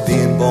roll was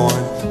being born,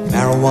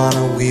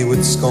 marijuana we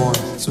would scorn.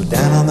 So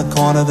down on the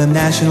corner the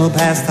national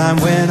pastime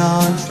went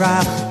on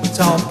trial. We're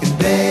talking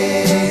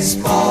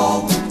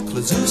baseball,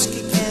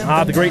 Klazuski.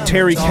 The great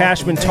Terry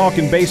Cashman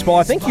talking baseball.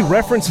 I think you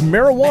referenced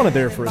marijuana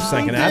there for a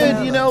second,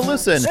 Adam. You know,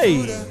 listen,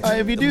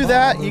 if you do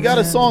that, you got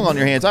a song on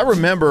your hands. I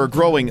remember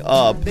growing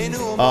up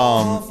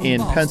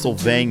in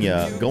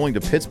Pennsylvania, going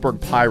to Pittsburgh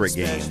Pirate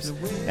games,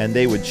 and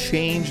they would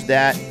change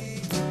that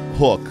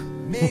hook,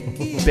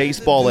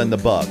 baseball and the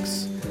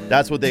Bucks.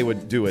 That's what they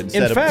would do it.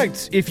 In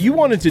fact, if you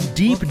wanted to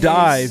deep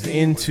dive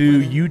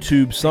into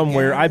YouTube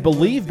somewhere, I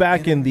believe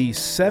back in the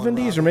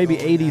 70s or maybe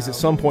 80s at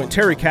some point,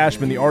 Terry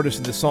Cashman, the artist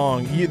of the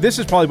song, this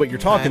is probably what you're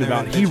talking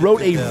about. He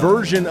wrote a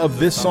version of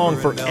this song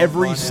for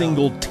every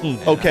single team.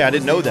 Okay, I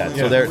didn't know that.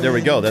 So there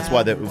we go. That's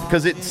why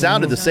because it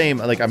sounded the same.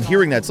 Like I'm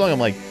hearing that song, I'm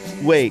like,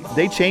 wait,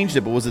 they changed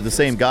it, but was it the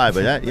same guy?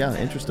 But yeah,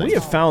 interesting. We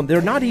have found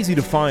they're not easy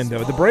to find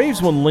though. The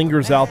Braves one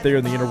lingers out there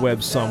in the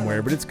interwebs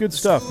somewhere, but it's good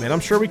stuff, man. I'm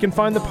sure we can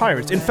find the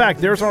Pirates. In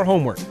fact, there's our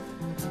homework.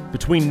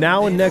 Between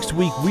now and next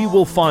week, we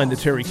will find the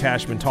Terry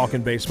Cashman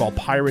Talking Baseball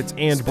Pirates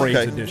and Braves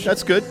edition.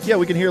 That's good. Yeah,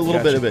 we can hear a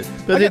little bit of it.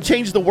 But they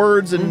changed the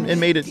words and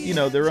made it,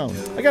 their own.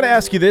 I got to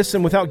ask you this,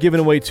 and without giving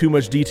away too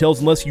much details,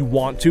 unless you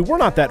want to, we're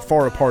not that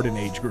far apart in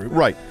age group.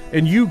 Right.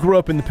 And you grew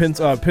up in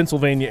the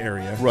Pennsylvania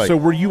area. Right. So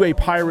were you a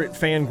Pirate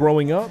fan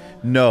growing up?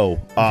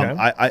 No.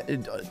 Okay.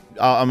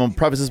 I'm going to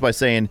preface this by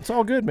saying it's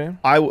all good, man.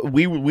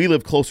 We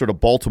lived closer to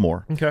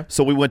Baltimore. Okay.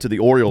 So we went to the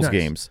Orioles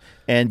games.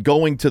 And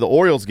going to the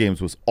Orioles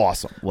games was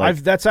awesome.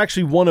 That's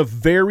actually one of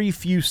very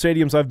few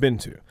stadiums I've been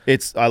to.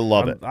 I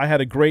love it. I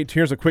had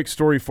here's a quick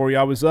story for you.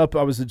 I was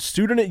a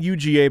student at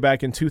UGA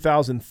back in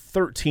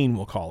 2013,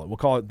 we'll call it. We'll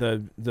call it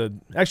actually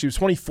it was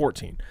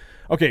 2014.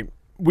 Okay.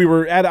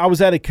 I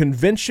was at a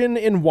convention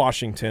in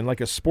Washington,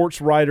 like a sports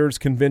writers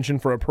convention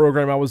for a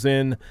program I was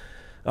in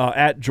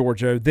at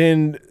Georgia.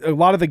 Then a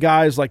lot of the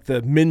guys, like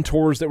the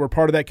mentors that were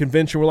part of that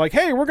convention, were like,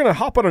 hey, we're going to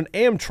hop on an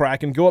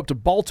Amtrak and go up to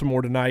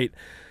Baltimore tonight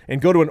and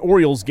go to an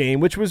Orioles game,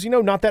 which was,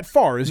 not that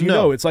far. As you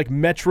know, it's like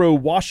Metro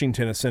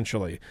Washington,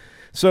 essentially.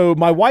 So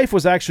my wife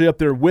was actually up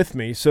there with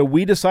me, so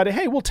we decided,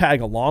 hey, we'll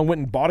tag along. Went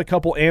and bought a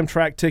couple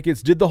Amtrak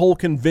tickets, did the whole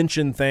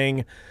convention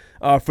thing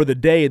for the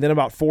day, and then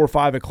about 4 or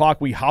 5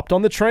 o'clock, we hopped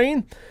on the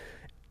train.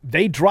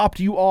 They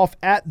dropped you off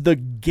at the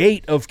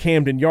gate of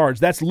Camden Yards.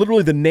 That's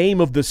literally the name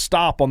of the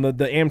stop on the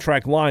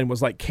Amtrak line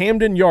was like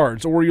Camden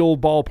Yards, Oriole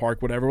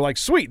Ballpark, whatever. We're like,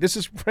 sweet, this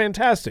is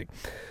fantastic.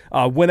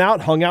 Went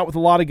out, hung out with a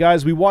lot of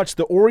guys. We watched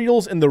the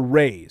Orioles and the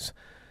Rays.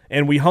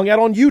 And we hung out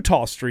on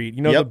Utah Street,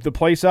 the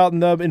place out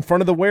in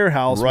front of the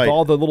warehouse with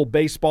all the little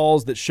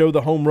baseballs that show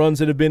the home runs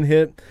that have been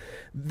hit.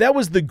 That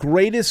was the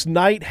greatest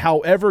night.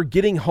 However,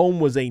 getting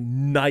home was a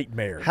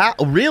nightmare. How?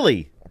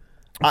 Really?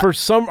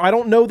 I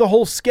don't know the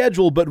whole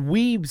schedule, but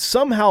we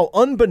somehow,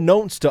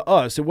 unbeknownst to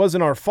us, it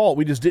wasn't our fault.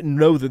 We just didn't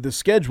know the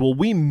schedule.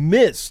 We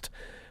missed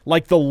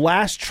like the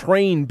last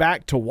train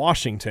back to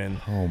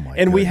Washington. Oh my!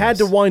 And we had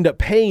to wind up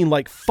paying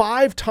like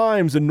 5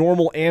 times a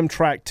normal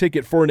Amtrak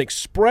ticket for an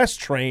express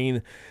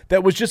train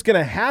that was just going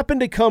to happen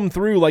to come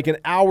through like an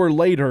hour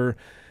later.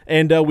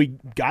 And we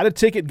got a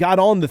ticket, got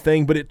on the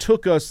thing, but it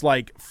took us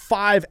like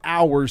 5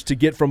 hours to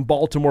get from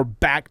Baltimore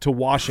back to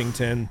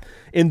Washington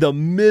in the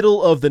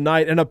middle of the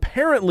night. And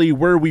apparently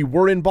where we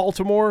were in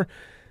Baltimore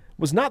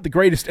was not the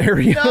greatest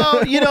area.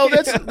 No,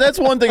 that's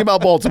one thing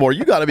about Baltimore.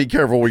 You got to be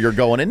careful where you're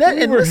going. And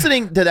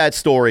listening to that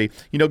story,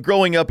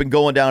 growing up and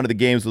going down to the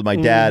games with my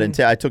dad, and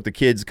I took the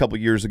kids a couple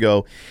years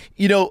ago.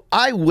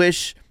 I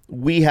wish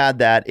we had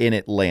that in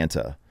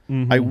Atlanta.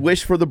 I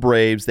wish for the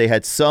Braves they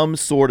had some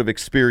sort of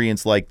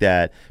experience like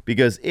that,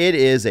 because it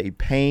is a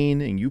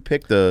pain, and you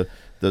pick the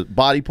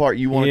body part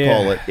you want to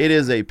call it. It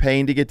is a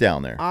pain to get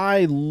down there.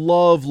 I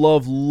love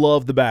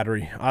the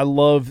Battery. I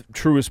love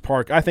Truist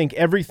Park. I think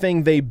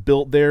everything they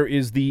built there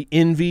is the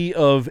envy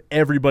of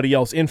everybody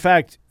else. In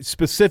fact,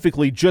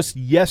 specifically just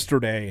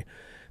yesterday,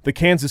 the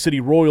Kansas City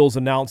Royals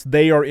announced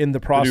they are in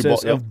the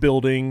process of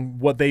building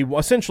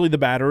essentially the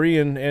Battery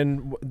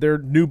and their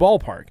new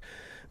ballpark.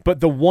 But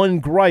the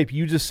one gripe,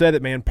 you just said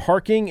it, man,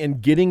 parking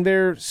and getting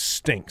there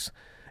stinks.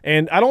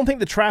 And I don't think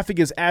the traffic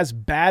is as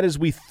bad as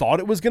we thought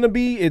it was going to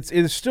be. It's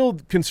still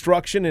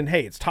construction, and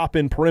hey, it's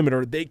top-end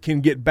perimeter. They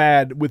can get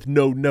bad with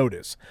no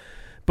notice.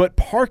 But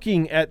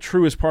parking at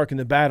Truist Park in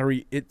the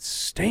Battery, it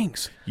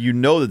stinks. You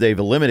know that they've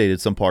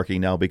eliminated some parking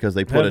now because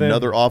they put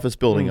another office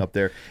building up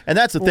there. And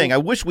that's the thing. I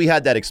wish we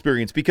had that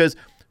experience because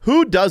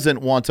who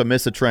doesn't want to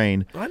miss a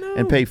train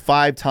and pay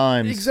 5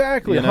 times?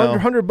 Exactly,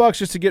 $100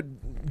 just to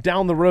get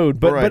down the road.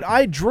 But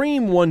I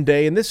dream one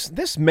day, and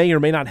this may or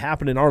may not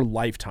happen in our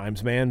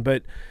lifetimes, man,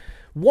 but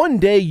one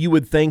day you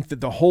would think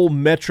that the whole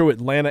metro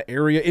Atlanta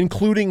area,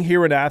 including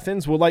here in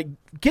Athens, will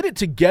get it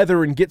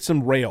together and get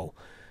some rail.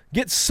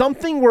 Get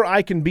something where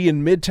I can be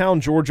in Midtown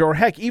Georgia or,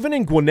 heck, even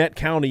in Gwinnett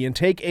County and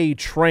take a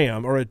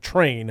tram or a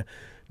train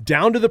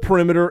down to the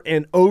perimeter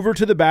and over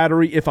to the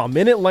Battery. If I'm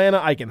in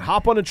Atlanta, I can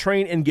hop on a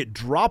train and get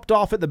dropped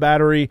off at the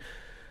Battery.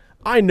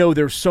 I know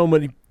there's so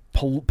many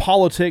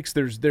politics.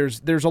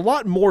 There's a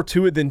lot more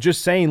to it than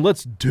just saying,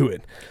 let's do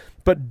it.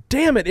 But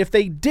damn it, if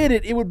they did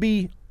it, it would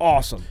be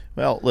awesome.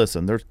 Well,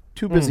 listen, they're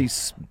too busy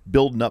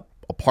building up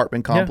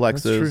apartment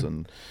complexes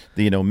and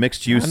the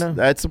mixed use.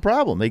 That's the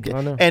problem.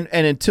 And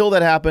until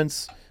that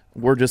happens,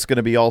 we're just going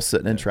to be all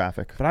sitting in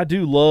traffic. But I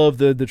do love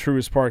the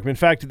Truist Park. In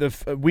fact,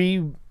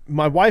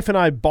 my wife and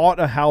I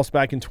bought a house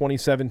back in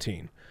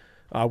 2017,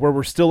 where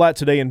we're still at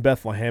today in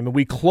Bethlehem, and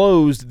we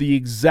closed the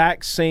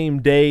exact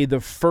same day the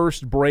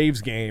first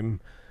Braves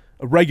game,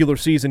 a regular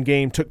season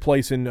game, took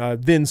place in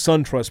then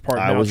SunTrust Park.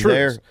 I was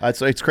there.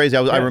 It's crazy.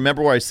 I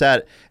remember where I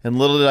sat, and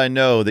little did I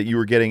know that you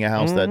were getting a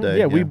house that day.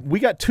 Yeah, we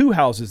got 2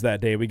 houses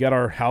that day. We got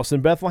our house in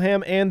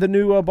Bethlehem and the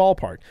new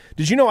ballpark.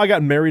 Did you know I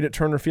got married at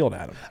Turner Field,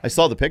 Adam? I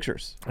saw the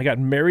pictures. I got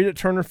married at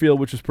Turner Field,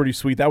 which was pretty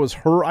sweet. That was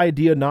her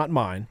idea, not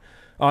mine.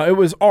 It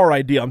was our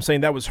idea. I'm saying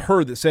that was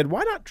her that said,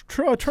 why not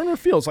Turner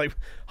Field? It's like,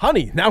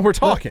 honey, now we're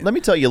talking. Let me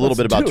tell you a little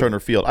bit about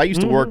Turner Field. I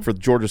used to work for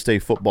Georgia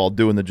State football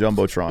doing the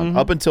Jumbotron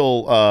up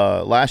until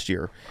last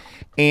year.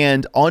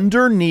 And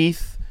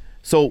underneath,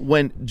 so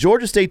when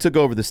Georgia State took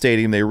over the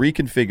stadium, they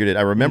reconfigured it.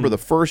 I remember the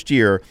first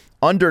year,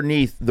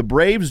 underneath, the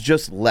Braves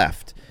just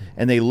left.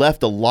 And they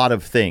left a lot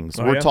of things.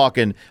 We're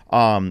talking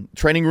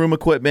training room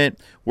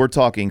equipment. We're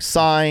talking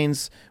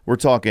signs. We're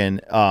talking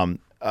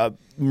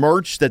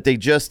merch that they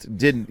just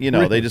didn't,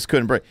 they just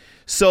couldn't bring.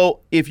 So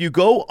if you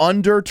go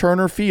under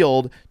Turner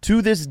Field to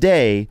this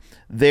day,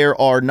 there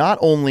are not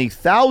only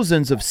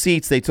thousands of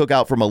seats they took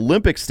out from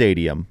Olympic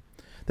Stadium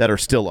that are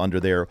still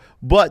under there,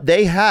 but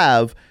they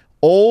have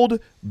old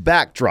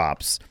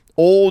backdrops,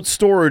 old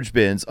storage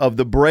bins of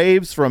the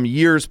Braves from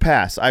years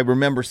past. I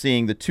remember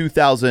seeing the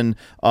 2000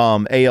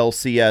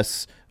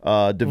 ALCS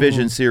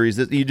division series.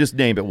 You just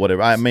name it,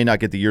 whatever. I may not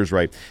get the years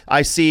right.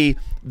 I see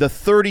the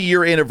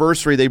 30-year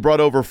anniversary they brought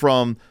over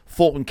from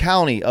Fulton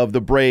County of the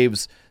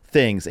Braves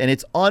things, and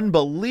it's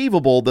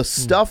unbelievable the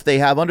stuff they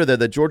have under there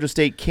that Georgia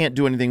State can't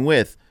do anything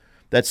with.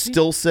 That's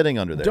still sitting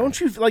under there. Don't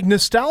you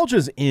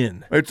nostalgia's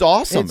in? It's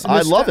awesome.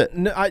 I love it.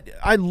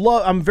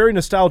 I'm a very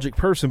nostalgic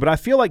person, but I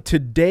feel like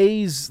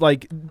today's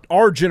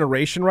our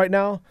generation right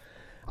now,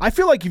 I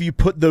feel like if you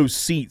put those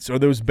seats or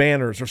those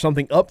banners or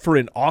something up for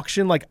an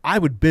auction, I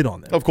would bid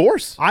on them. Of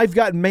course. I've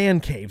got man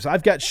caves.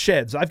 I've got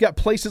sheds. I've got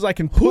places I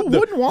can put them. Who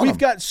wouldn't want them? We've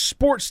got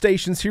sports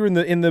stations here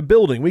in the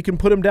building. We can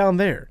put them down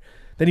there.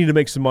 They need to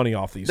make some money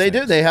off these things. They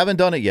do. They haven't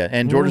done it yet,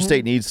 and Georgia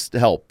State needs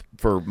help,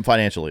 for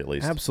financially at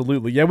least.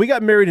 Absolutely. Yeah, we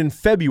got married in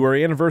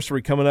February.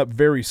 Anniversary coming up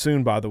very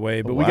soon, by the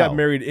way. But we got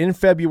married in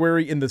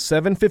February in the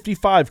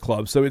 755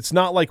 Club, so it's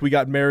not like we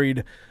got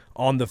married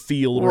on the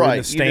field or in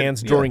the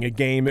stands during a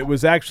game. It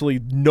was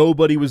actually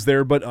nobody was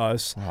there but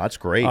us. Oh, that's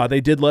great.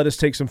 They did let us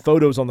take some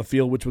photos on the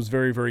field, which was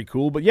very, very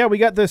cool. But yeah, we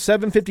got the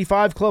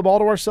 755 Club all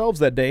to ourselves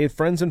that day,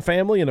 friends and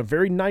family, in a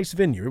very nice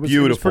venue. It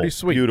was pretty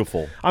sweet.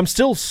 Beautiful. I'm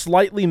still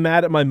slightly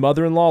mad at my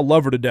mother-in-law.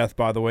 Love her to death,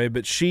 by the way,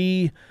 but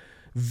she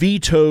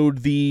vetoed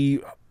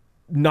the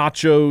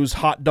nachos,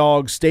 hot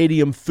dog,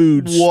 stadium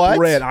food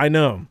spread. I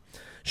know.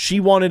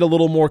 She wanted a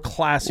little more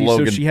classy,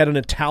 so she had an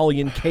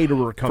Italian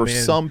caterer come in. For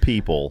some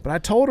people. But I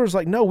told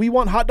her, no, we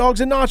want hot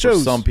dogs and nachos.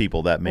 For some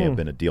people, that may have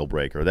been a deal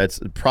breaker. That's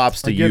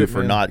props to you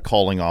for not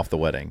calling off the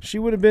wedding. She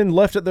would have been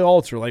left at the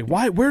altar.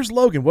 Why? Where's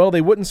Logan? Well, they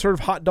wouldn't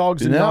serve hot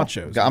dogs and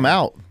nachos. I'm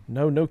out.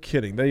 No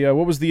kidding. They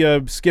what was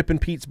the Skip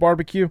and Pete's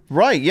barbecue?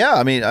 Right, yeah.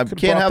 I mean, I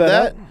can't have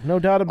that. No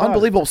doubt about it.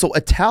 Unbelievable. So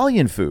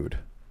Italian food.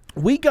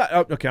 We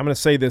got, okay, I'm going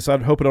to say this. I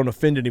hope I don't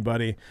offend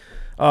anybody.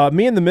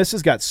 Me and the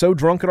missus got so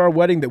drunk at our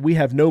wedding that we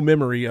have no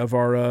memory of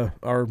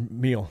our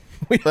meal.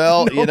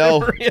 Well, when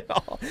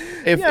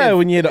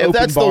you had if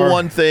that's the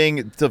one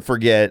thing to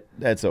forget,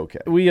 that's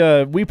okay.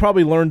 We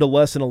probably learned a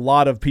lesson a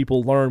lot of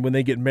people learn when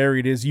they get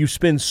married is you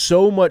spend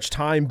so much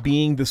time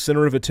being the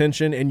center of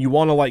attention and you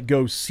want to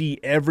go see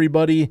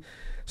everybody.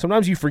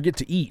 Sometimes you forget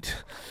to eat.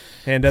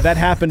 And that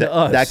happened to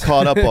us. That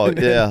caught up on,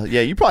 yeah.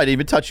 You probably didn't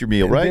even touch your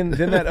meal, right?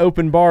 Then that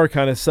open bar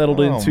kind of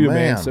settled in too,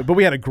 man. So, but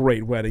we had a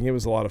great wedding. It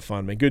was a lot of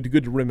fun, man. Good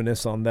to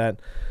reminisce on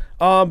that.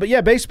 But yeah,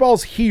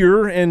 baseball's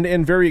here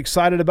and very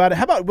excited about it.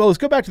 How about, let's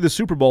go back to the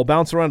Super Bowl,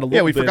 bounce around a little bit.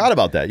 Yeah, we forgot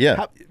about that,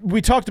 yeah.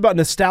 We talked about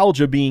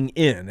nostalgia being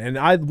in.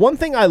 And one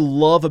thing I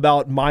love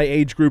about my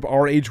age group,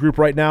 our age group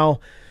right now,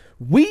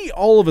 we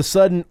all of a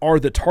sudden are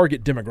the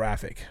target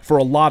demographic for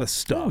a lot of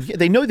stuff. Oh, yeah,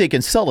 they know they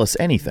can sell us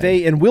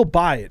anything. And we'll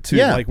buy it too.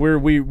 Yeah. Like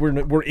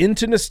we're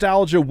into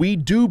nostalgia. We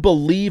do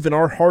believe in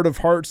our heart of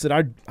hearts that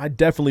I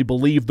definitely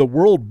believe the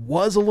world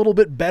was a little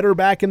bit better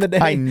back in the day.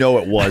 I know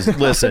it was.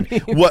 Listen,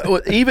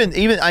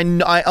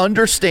 I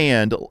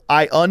understand.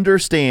 I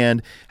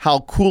understand how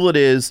cool it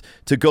is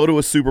to go to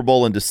a Super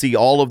Bowl and to see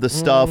all of the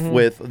stuff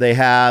they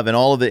have and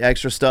all of the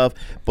extra stuff.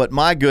 But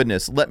my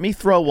goodness, let me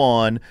throw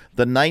on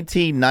the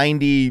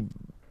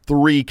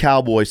 1993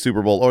 Cowboys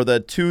Super Bowl or the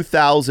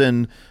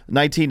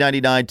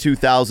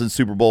 1999-2000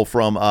 Super Bowl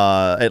from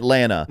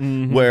Atlanta,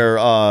 where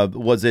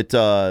was it?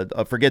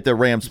 I forget the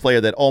Rams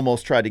player that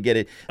almost tried to get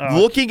it.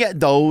 Looking at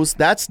those,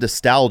 that's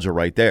nostalgia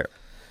right there.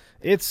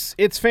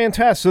 It's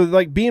fantastic. So,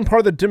 like, being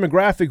part of the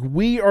demographic,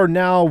 we are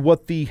now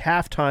what the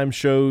halftime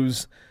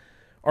shows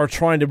are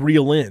trying to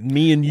reel in,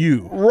 me and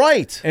you.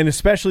 Right. And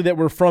especially that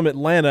we're from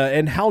Atlanta.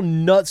 And how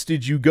nuts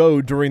did you go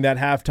during that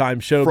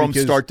halftime show? From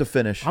start to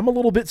finish. I'm a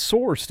little bit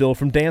sore still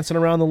from dancing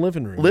around the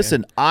living room.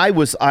 Listen, I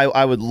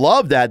would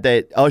love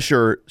that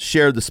Usher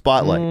shared the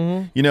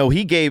spotlight. You know,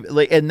 he gave,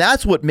 and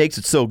that's what makes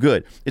it so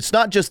good. It's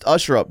not just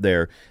Usher up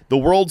there. The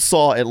world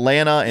saw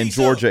Atlanta and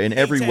Georgia in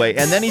every way.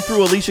 And then he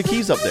threw Alicia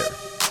Keys up there.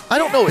 I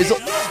don't know. Is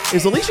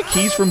Alicia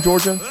Keys from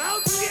Georgia?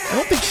 I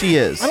don't think she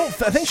is.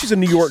 I think she's a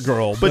New York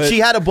girl. But she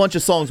had a bunch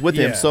of songs with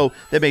him, so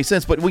that makes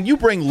sense. But when you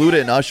bring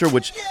Luda and Usher,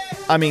 which,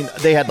 I mean,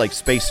 they had like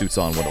spacesuits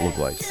on, what it looked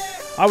like.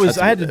 I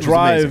had to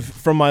drive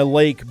from my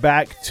lake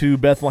back to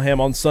Bethlehem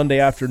on Sunday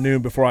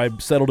afternoon before I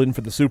settled in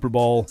for the Super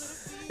Bowl.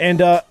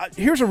 And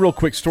here's a real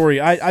quick story.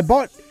 I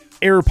bought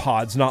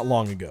AirPods not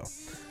long ago.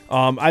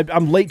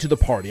 I'm late to the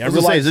party. I was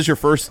going to say, is this your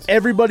first?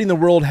 Everybody in the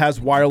world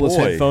has wireless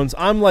headphones.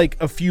 I'm like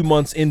a few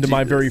months into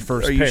my very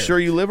first pair. Are you sure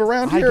you live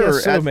around here or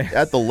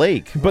at the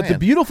lake? But the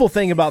beautiful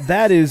thing about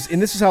that is,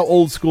 and this is how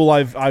old school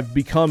I've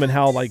become and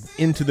how like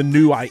into the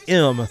new I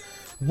am,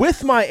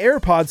 with my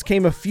AirPods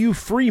came a few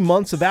free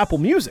months of Apple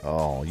Music.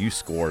 Oh, you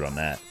scored on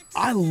that.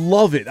 I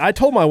love it. I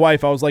told my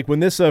wife, I was like, when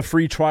this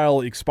free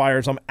trial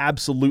expires, I'm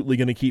absolutely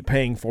going to keep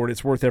paying for it.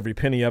 It's worth every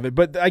penny of it.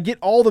 But I get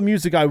all the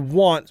music I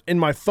want in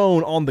my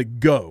phone on the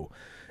go,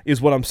 is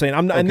what I'm saying.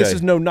 And this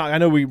is no knock. I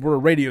know we're a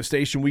radio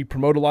station. We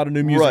promote a lot of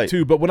new music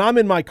too. But when I'm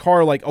in my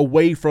car, like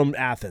away from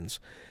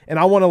Athens, and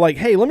I want to like,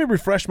 hey, let me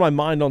refresh my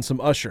mind on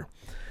some Usher.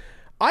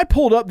 I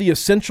pulled up the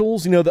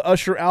Essentials, the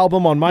Usher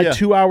album on my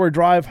 2-hour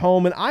drive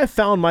home, and I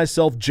found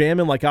myself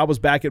jamming like I was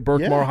back at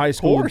Berkmar High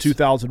School in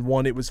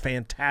 2001. It was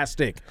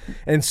fantastic,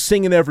 and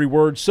singing every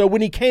word. So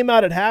when he came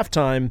out at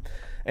halftime,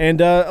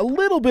 and a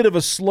little bit of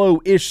a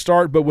slow-ish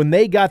start, but when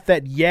they got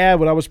that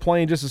what I was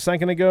playing just a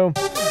second ago,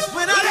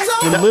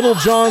 when Little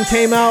John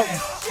came out,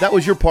 that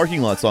was your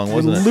parking lot song,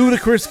 wasn't it? When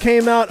Ludacris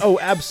came out, oh,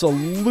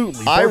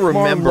 absolutely. I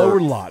remember Lower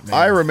Lot, man.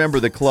 I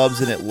remember the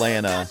clubs in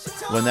Atlanta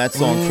when that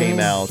song came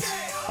out.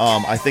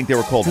 I think they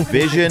were called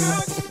Vision,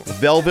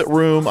 Velvet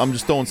Room. I'm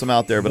just throwing some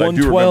out there, but I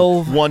do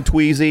remember One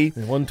Tweezy.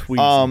 One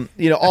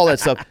Tweezy. All that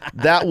stuff.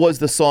 That was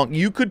the song.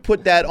 You could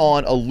put that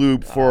on a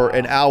loop for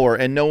an hour,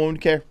 and no one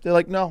would care. They're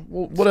like, no,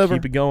 whatever.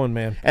 Just keep it going,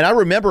 man. And I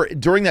remember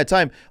during that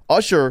time,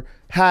 Usher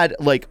had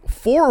like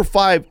 4 or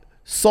 5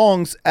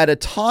 songs at a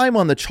time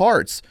on the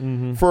charts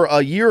for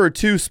a year or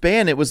two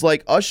span. It was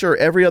like Usher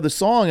every other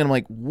song, and I'm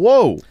like,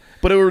 whoa.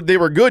 But they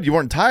were good. You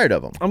weren't tired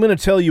of them. I'm going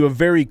to tell you a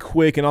very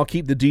quick, and I'll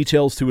keep the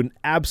details to an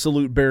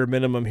absolute bare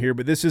minimum here,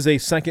 but this is a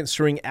second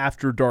string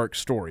After Dark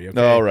story.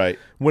 Okay? All right.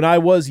 When I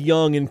was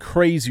young and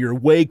crazier,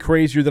 way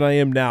crazier than I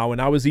am now,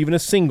 and I was even a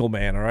single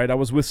man, all right? I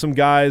was with some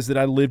guys that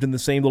I lived in the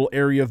same little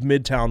area of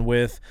Midtown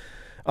with.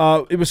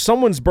 It was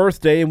someone's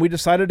birthday, and we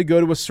decided to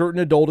go to a certain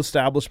adult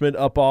establishment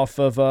up off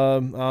of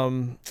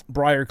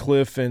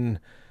Briarcliff and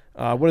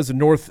what is it?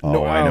 North? I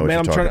know what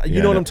you're talking.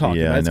 You know what I'm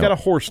talking about. It's got a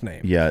horse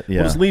name. Yeah.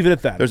 We'll just leave it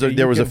at that.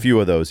 There was a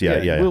few of those.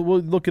 Yeah. We'll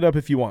look it up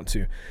if you want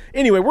to.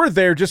 Anyway, we're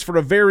there just for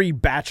a very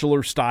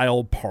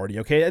bachelor-style party,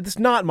 okay? It's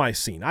not my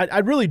scene. I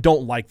really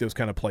don't like those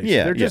kind of places.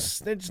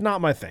 They're just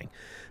not my thing.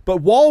 But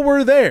while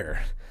we're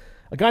there,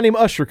 a guy named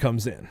Usher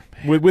comes in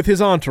with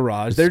his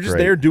entourage. They're just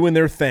there doing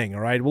their thing,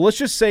 all right? Well, let's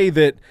just say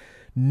that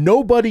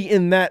nobody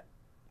in that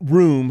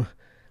room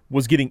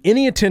was getting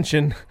any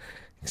attention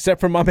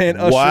except for my man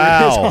Usher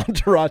and his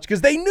entourage,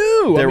 because they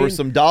knew. There were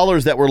some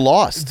dollars that were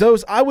lost.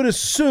 Those, I would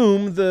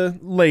assume the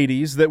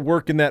ladies that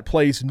work in that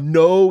place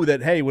know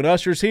that, hey, when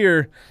Usher's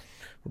here,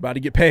 we're about to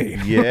get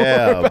paid.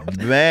 Yeah,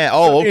 man.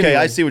 Oh, okay. Anyway,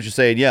 I see what you're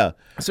saying. Yeah.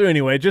 So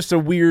anyway, just a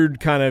weird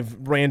kind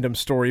of random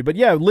story. But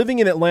yeah, living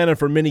in Atlanta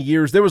for many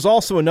years, there was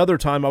also another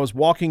time I was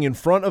walking in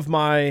front of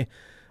my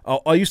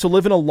I used to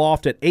live in a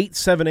loft at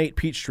 878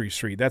 Peachtree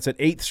Street. That's at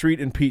 8th Street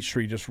and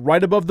Peachtree, just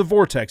right above the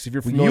Vortex, if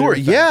you're familiar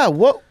with that. Yeah,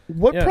 what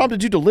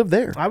prompted you to live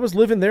there? I was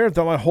living there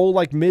my whole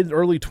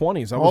mid-early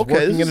 20s. I was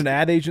working in an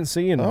ad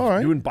agency and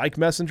doing bike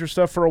messenger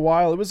stuff for a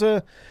while.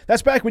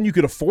 That's back when you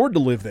could afford to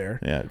live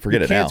there. Yeah,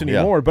 forget it now. You can't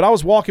anymore. Yeah. But I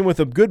was walking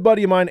with a good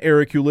buddy of mine,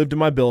 Eric, who lived in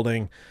my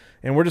building,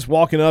 and we're just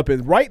walking up,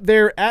 and right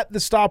there at the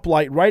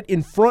stoplight, right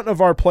in front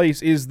of our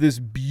place, is this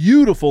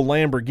beautiful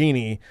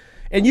Lamborghini.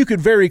 And you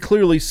could very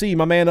clearly see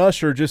my man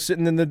Usher just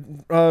sitting in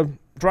the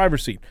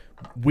driver's seat.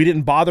 We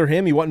didn't bother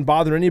him. He wasn't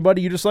bothering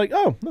anybody. You're just like,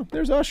 oh, no,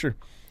 there's Usher.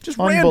 Just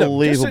unbelievable.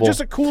 Random.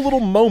 Just a cool little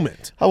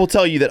moment. I will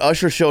tell you that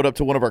Usher showed up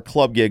to one of our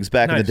club gigs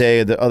back in the day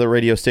at the other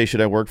radio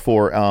station I worked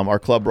for, our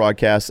club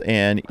broadcasts.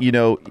 And,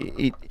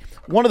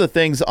 one of the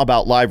things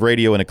about live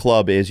radio in a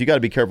club is you got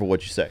to be careful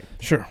what you say.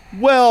 Sure.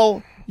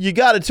 Well, you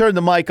got to turn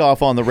the mic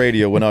off on the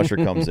radio when Usher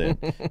comes in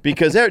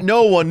because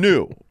no one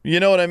knew. You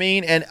know what I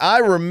mean? And I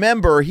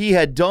remember he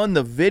had done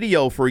the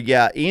video for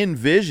In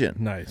Vision.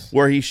 Nice.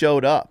 Where he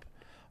showed up.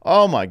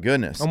 Oh, my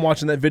goodness. I'm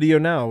watching that video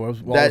now.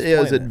 That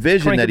is at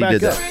Vision that he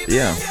did that.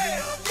 Yeah.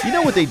 You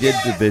know what they did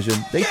to Vision?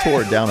 They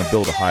tore it down and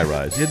built a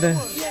high-rise. Did they?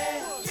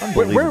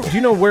 Where, do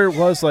you know where it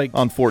was? Like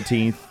on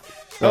 14th.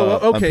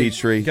 Okay. On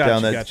Peachtree.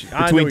 Down that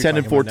between 10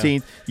 and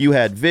 14th. You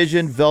had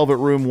Vision, Velvet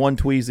Room, One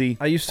Tweezy.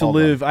 I used to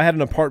live, I had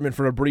an apartment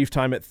for a brief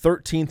time at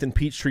 13th and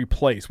Peachtree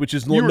Place, which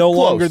is no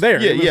longer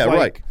there. Yeah,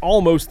 right.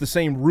 Almost the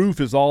same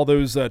roof as all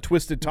those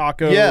Twisted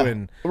Taco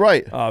and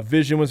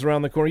Vision was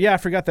around the corner. Yeah, I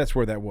forgot that's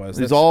where that was.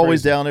 It's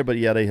always down there, but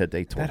yeah, they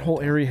tore that whole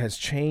area has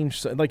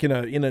changed, like in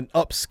an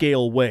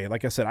upscale way.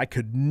 Like I said, I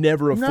could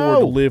never afford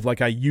to live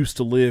like I used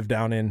to live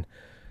down in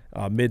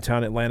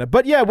Midtown Atlanta.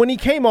 But yeah, when he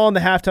came on the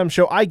halftime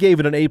show, I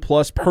gave it an A+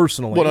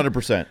 personally.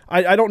 100%.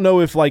 I don't know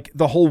if like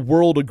the whole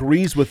world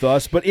agrees with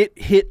us, but it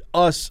hit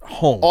us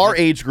home. Our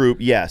age group,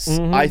 yes.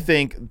 Mm-hmm. I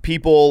think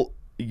people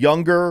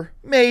younger,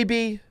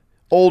 maybe.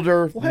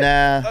 Older,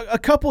 nah. A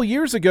couple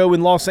years ago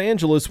in Los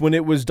Angeles when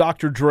it was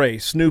Dr. Dre,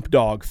 Snoop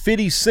Dogg,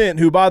 50 Cent,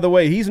 who, by the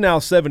way, he's now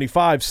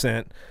 75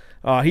 Cent.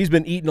 He's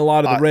been eating a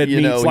lot of the red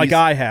meats like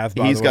I have,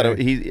 by the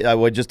way.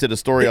 I just did a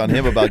story on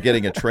him about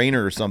getting a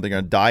trainer or something,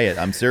 a diet.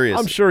 I'm serious.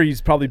 I'm sure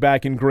he's probably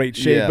back in great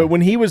shape. Yeah. But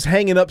when he was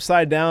hanging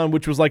upside down,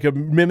 which was like a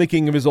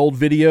mimicking of his old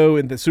video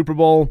in the Super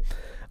Bowl,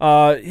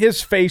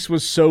 his face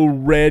was so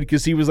red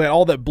because he was like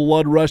all that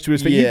blood rushed to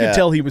his face. Yeah. You could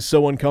tell he was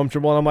so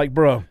uncomfortable. And I'm like,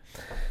 bro,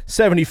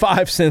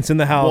 75 cents in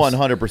the house.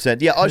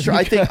 100%. Yeah, Usher.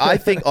 I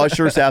think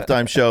Usher's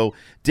halftime show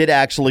did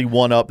actually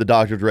one up the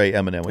Dr. Dre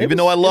Eminem. Even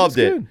though I loved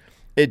it.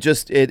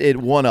 It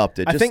one-upped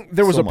it. I think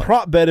there was a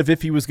prop bet of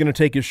if he was going to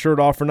take his shirt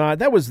off or not.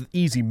 That was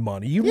easy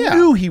money. You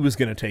knew he was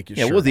going to take his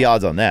shirt off. Yeah, what was the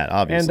odds on that,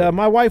 obviously? And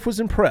my wife was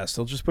impressed.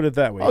 I'll just put it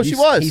that way. Oh, she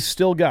was? He's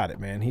still got it,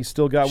 man. He's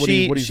still got what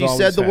he's always had. She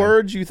said the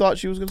words you thought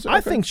she was going to say?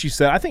 I think she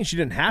said. I think she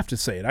didn't have to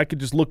say it. I could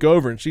just look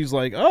over and she's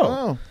like,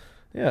 oh.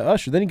 Yeah,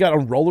 Usher. Then he got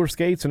on roller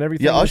skates and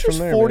everything. Yeah, Usher's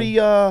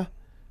 44.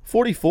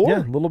 Yeah,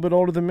 a little bit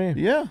older than me.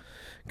 Yeah.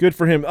 Good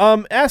for him.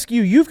 Ask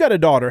you, you've got a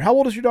daughter. How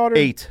old is your daughter?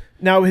 8.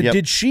 Now,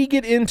 did she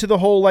get into the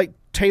whole, like,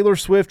 Taylor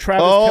Swift,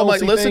 Travis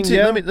Kelce thing?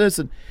 Let me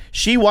listen.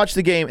 She watched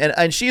the game,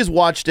 and she has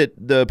watched it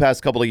the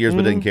past couple of years,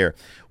 but didn't care.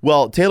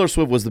 Well, Taylor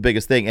Swift was the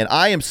biggest thing, and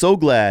I am so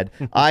glad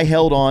I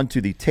held on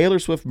to the Taylor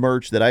Swift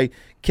merch that I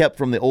kept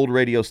from the old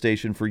radio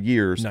station for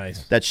years.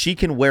 Nice. That she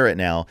can wear it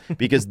now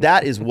because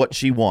that is what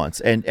she wants.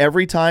 And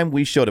every time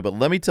we showed it, but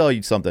let me tell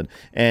you something.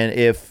 And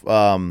if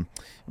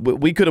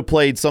we could have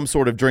played some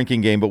sort of drinking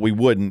game, but we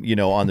wouldn't,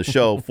 on the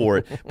show for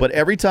it. But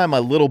every time my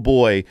little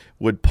boy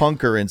would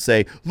punk her and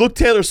say, "Look,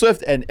 Taylor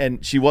Swift,"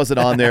 and she wasn't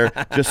on there,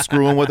 just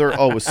screwing with her.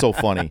 Oh, it was so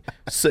funny.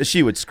 So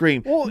she would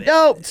scream, "Well,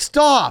 no,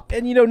 stop!"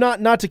 And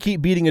not to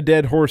keep beating a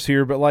dead horse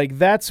here, but like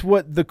that's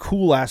what the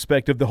cool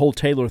aspect of the whole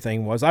Taylor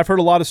thing was. I've heard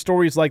a lot of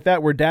stories like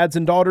that where dads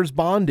and daughters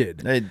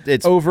bonded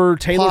over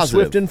Taylor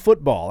Swift and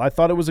football. I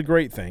thought it was a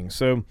great thing.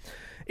 So.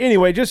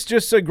 Anyway,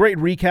 just a great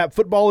recap.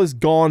 Football is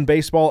gone.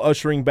 Baseball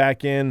ushering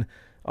back in.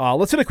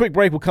 Let's hit a quick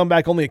break. We'll come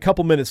back. Only a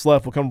couple minutes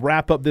left. We'll come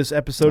wrap up this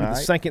episode of the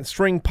Second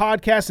String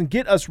Podcast and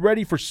get us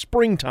ready for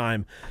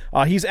springtime.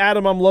 He's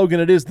Adam. I'm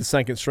Logan. It is the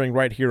Second String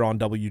right here on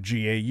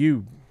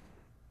WGAU.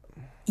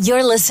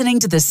 You're listening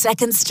to the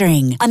Second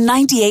String on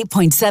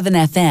 98.7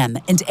 FM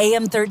and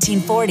AM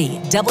 1340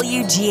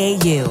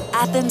 WGAU,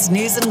 Athens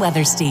News and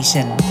Weather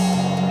Station.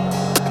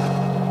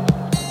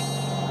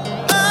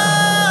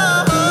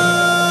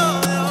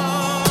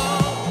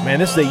 Man,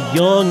 this is a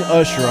young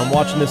Usher. I'm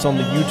watching this on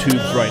the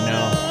YouTubes right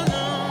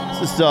now.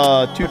 This is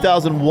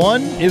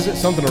 2001? Is it?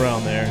 Something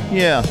around there.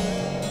 Yeah.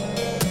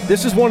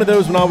 This is one of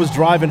those when I was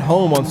driving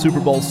home on Super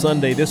Bowl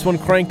Sunday. This one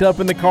cranked up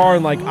in the car,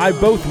 and I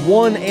both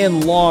won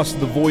and lost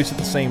the voice at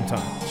the same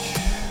time.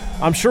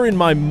 I'm sure in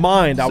my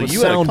mind I was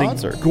sounding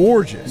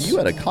gorgeous. You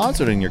had a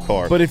concert in your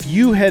car. But if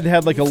you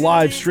had like a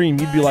live stream,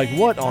 you'd be like,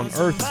 what on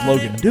earth is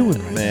Logan doing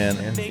right now?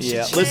 Man.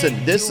 Yeah.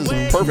 Listen, this is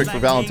perfect for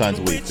Valentine's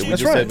week. Did we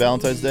just say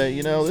Valentine's Day?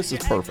 This is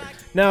perfect.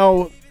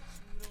 Now,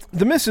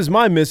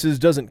 my missus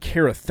doesn't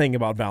care a thing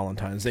about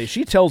Valentine's Day.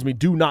 She tells me,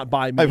 do not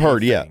buy me I've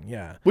heard, anything.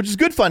 Yeah. Which is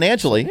good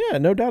financially. Yeah,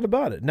 no doubt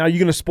about it. Now, you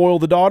going to spoil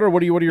the daughter?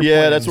 What are your plans?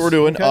 Yeah, that's what we're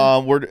doing.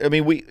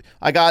 Okay.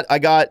 I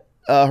got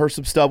her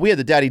some stuff. We had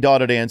the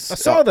daddy-daughter dance. I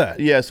saw that.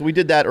 Yeah, so we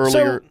did that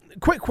earlier. So,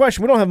 quick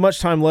question. We don't have much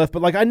time left,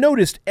 but I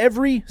noticed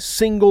every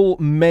single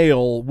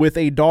male with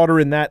a daughter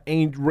in that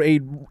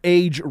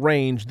age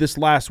range this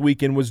last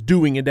weekend was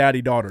doing a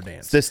daddy-daughter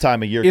dance. It's this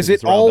time of year. Is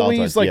it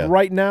always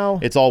right now?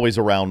 It's always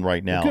around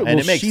right now, and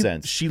it makes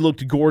sense. She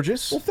looked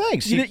gorgeous. Well,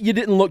 thanks. You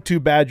didn't look too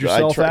bad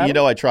yourself,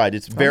 Adam. I tried.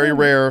 It's very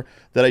rare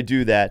that I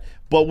do that.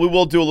 But we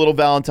will do a little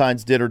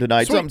Valentine's dinner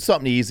tonight. Sweet.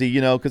 Something easy,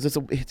 because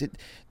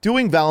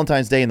doing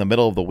Valentine's Day in the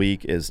middle of the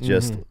week is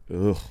just,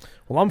 ugh.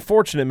 Well, I'm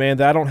fortunate, man,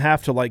 that I don't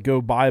have to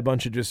go buy a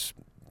bunch of just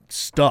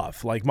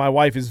stuff. Like, my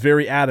wife is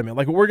very adamant.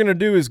 Like, what we're going to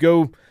do is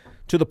go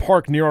to the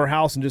park near our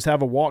house and just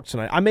have a walk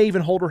tonight. I may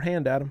even hold her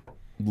hand, Adam.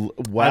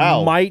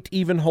 Wow. I might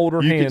even hold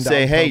her hand. You can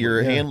say, hey,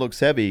 your hand looks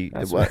heavy.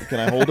 Can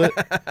I hold it?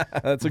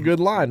 That's a good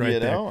line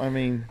right there. I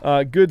mean.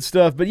 Good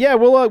stuff. But, yeah,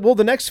 well,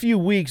 the next few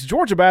weeks,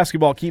 Georgia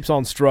basketball keeps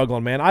on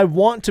struggling, man. I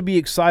want to be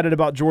excited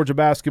about Georgia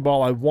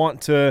basketball. I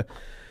want to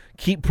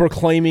keep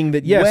proclaiming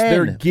that, yes,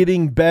 they're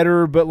getting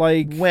better, but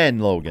when,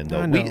 Logan,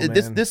 though?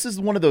 This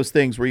is one of those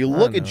things where you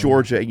look at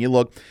Georgia and you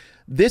look –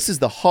 this is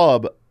the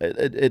hub.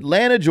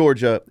 Atlanta,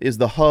 Georgia is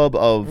the hub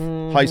of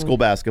high school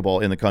basketball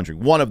in the country,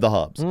 one of the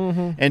hubs.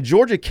 And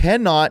Georgia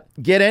cannot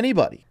get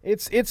anybody.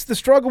 It's the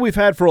struggle we've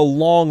had for a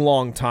long,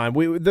 long time.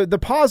 The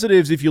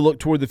positives, if you look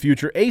toward the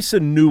future,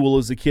 Asa Newell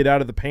is a kid out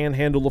of the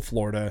panhandle of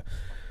Florida,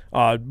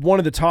 one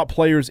of the top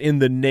players in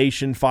the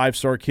nation,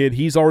 5-star kid.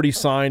 He's already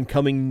signed,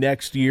 coming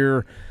next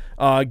year.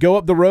 Go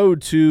up the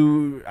road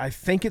to, I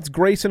think it's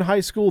Grayson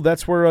High School.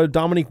 That's where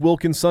Dominique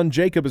Wilkins' son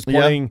Jacob is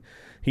playing. Yep.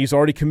 He's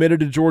already committed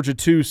to Georgia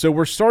too. So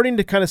we're starting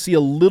to kind of see a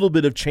little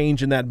bit of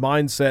change in that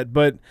mindset.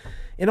 But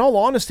in all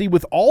honesty,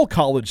 with all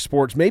college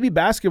sports, maybe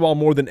basketball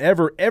more than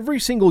ever, every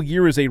single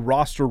year is a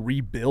roster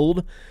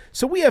rebuild.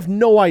 So we have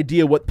no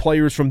idea what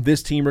players from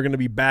this team are going to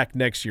be back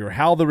next year,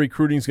 how the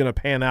recruiting is going to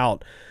pan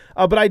out.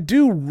 But I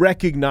do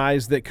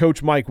recognize that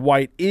Coach Mike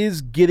White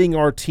is getting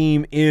our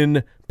team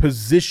in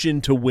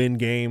position to win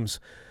games.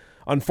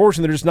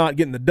 Unfortunately, they're just not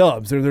getting the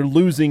dubs. They're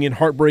losing in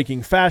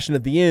heartbreaking fashion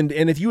at the end.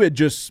 And if you had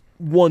just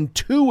won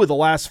 2 of the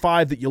last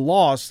 5 that you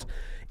lost,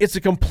 it's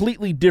a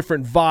completely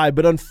different vibe.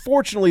 But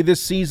unfortunately,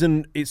 this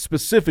season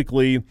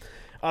specifically,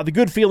 the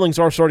good feelings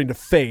are starting to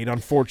fade,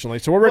 unfortunately.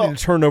 So we're ready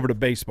to turn over to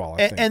baseball,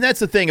 I think. And that's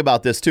the thing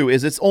about this, too,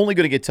 is it's only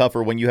going to get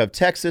tougher when you have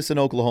Texas and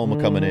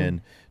Oklahoma coming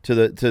in to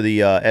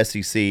the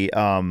SEC.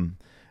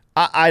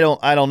 I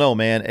don't know,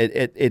 man.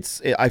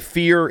 I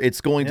fear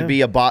it's going to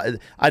be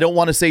I don't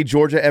want to say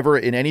Georgia ever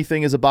in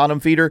anything is a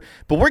bottom feeder,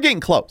 but we're getting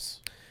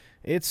close.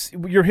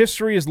 Your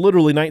history is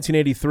literally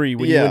 1983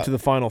 when you went to the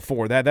Final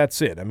Four.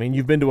 That's it. I mean,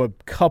 you've been to a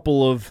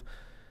couple of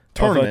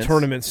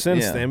tournaments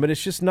since then, but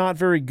it's just not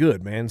very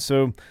good, man.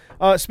 So,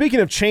 speaking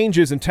of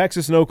changes in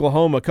Texas and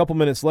Oklahoma, a couple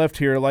minutes left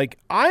here.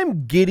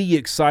 I'm giddy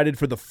excited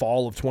for the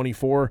fall of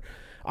 24.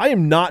 I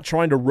am not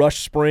trying to rush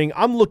spring.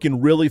 I'm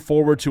looking really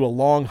forward to a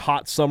long,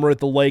 hot summer at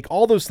the lake,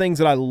 all those things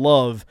that I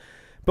love.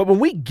 But when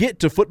we get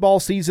to football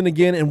season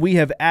again and we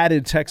have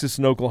added Texas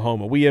and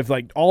Oklahoma, we have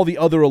all the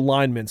other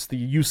alignments,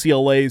 the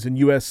UCLAs and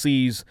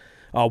USCs,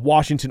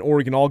 Washington,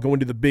 Oregon, all going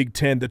to the Big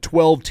Ten, the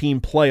 12-team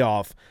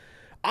playoff.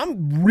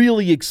 I'm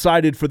really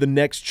excited for the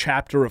next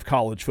chapter of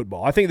college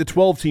football. I think the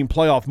 12-team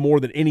playoff more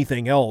than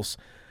anything else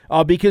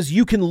because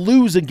you can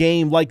lose a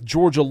game like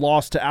Georgia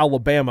lost to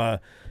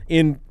Alabama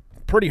in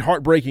pretty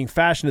heartbreaking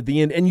fashion at the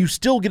end, and you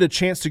still get a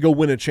chance to go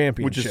win a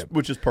championship.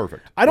 Which is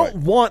perfect. I don't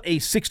want a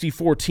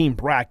 64-team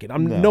bracket.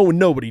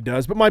 Nobody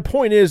does. But my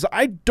point is,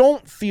 I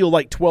don't feel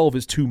like 12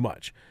 is too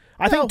much.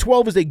 I think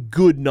 12 is a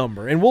good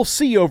number, and we'll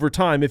see over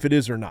time if it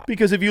is or not.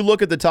 Because if you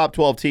look at the top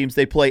 12 teams,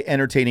 they play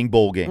entertaining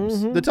bowl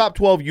games. The top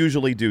 12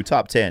 usually do,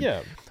 top 10.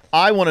 Yeah.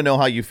 I want to know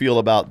how you feel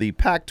about the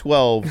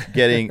Pac-12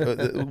 getting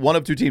one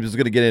of 2 teams is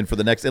going to get in for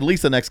at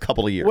least the next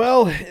couple of years.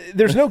 Well,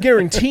 there's no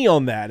guarantee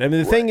on that. I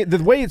mean,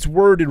 the way it's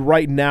worded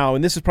right now,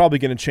 and this is probably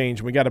going to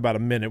change. We got about a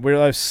minute. We're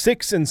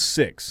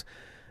 6-6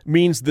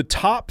 means the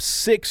top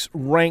 6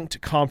 ranked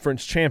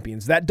conference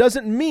champions. That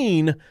doesn't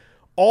mean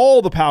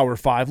all the Power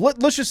 5.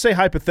 Let's just say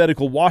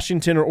hypothetical.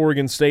 Washington or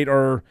Oregon State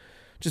are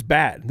just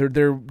bad.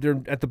 They're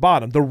at the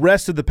bottom. The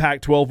rest of the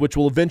Pac-12, which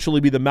will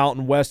eventually be the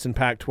Mountain West and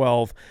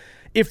Pac-12.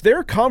 If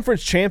their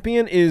conference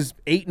champion is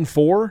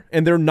 8-4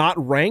 and they're not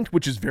ranked,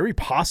 which is very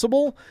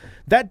possible,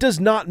 that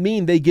does not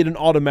mean they get an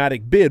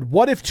automatic bid.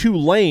 What if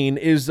Tulane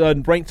is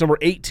ranked number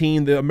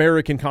 18, the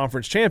American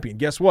Conference champion?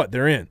 Guess what?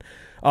 They're in.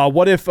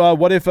 What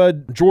if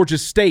Georgia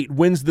State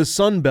wins the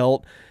Sun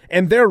Belt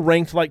and they're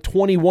ranked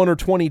 21 or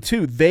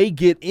 22? They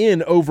get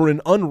in over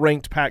an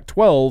unranked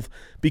Pac-12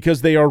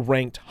 because they are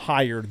ranked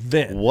higher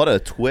then. What a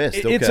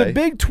twist! It's a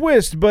big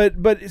twist, but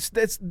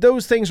it's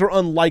those things are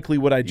unlikely.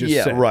 What I just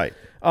said. Yeah, right.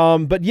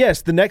 But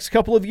yes, the next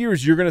couple of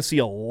years, you're going to see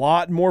a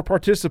lot more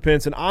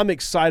participants, and I'm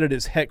excited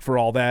as heck for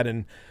all that.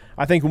 And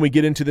I think when we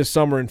get into this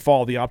summer and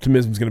fall, the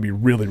optimism is going to be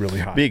really, really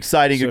high. Be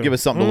exciting. So, give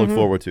us something to look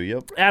forward to.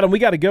 Yep. Adam, we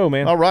got to go,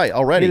 man. All right,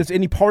 already.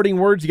 Any parting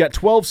words? You got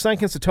 12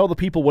 seconds to tell the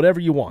people whatever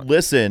you want.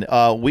 Listen,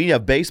 we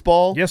have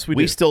baseball. Yes, we do.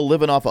 We still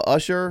living off of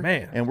Usher.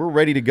 Man. And we're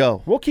ready to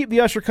go. We'll keep the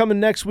Usher coming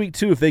next week,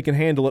 too, if they can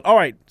handle it. All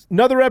right,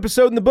 another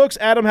episode in the books.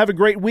 Adam, have a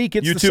great week.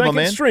 It's you the too, second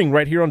my man. string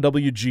right here on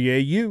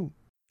WGAU.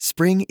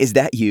 Spring, is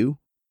that you?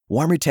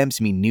 Warmer temps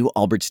mean new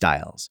Allbirds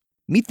styles.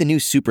 Meet the new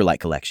Superlight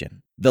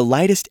collection, the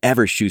lightest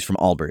ever shoes from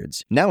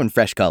Allbirds, now in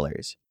fresh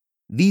colors.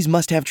 These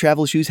must-have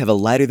travel shoes have a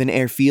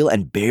lighter-than-air feel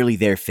and barely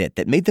there fit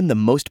that made them the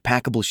most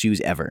packable shoes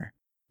ever.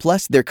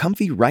 Plus, they're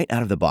comfy right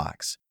out of the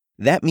box.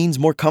 That means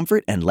more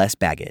comfort and less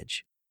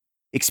baggage.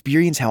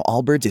 Experience how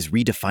Allbirds is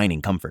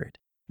redefining comfort.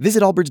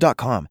 Visit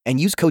allbirds.com and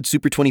use code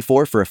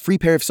SUPER24 for a free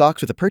pair of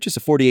socks with a purchase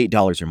of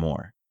 $48 or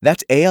more.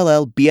 That's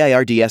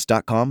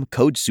ALLBIRDS.com,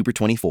 code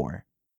SUPER24.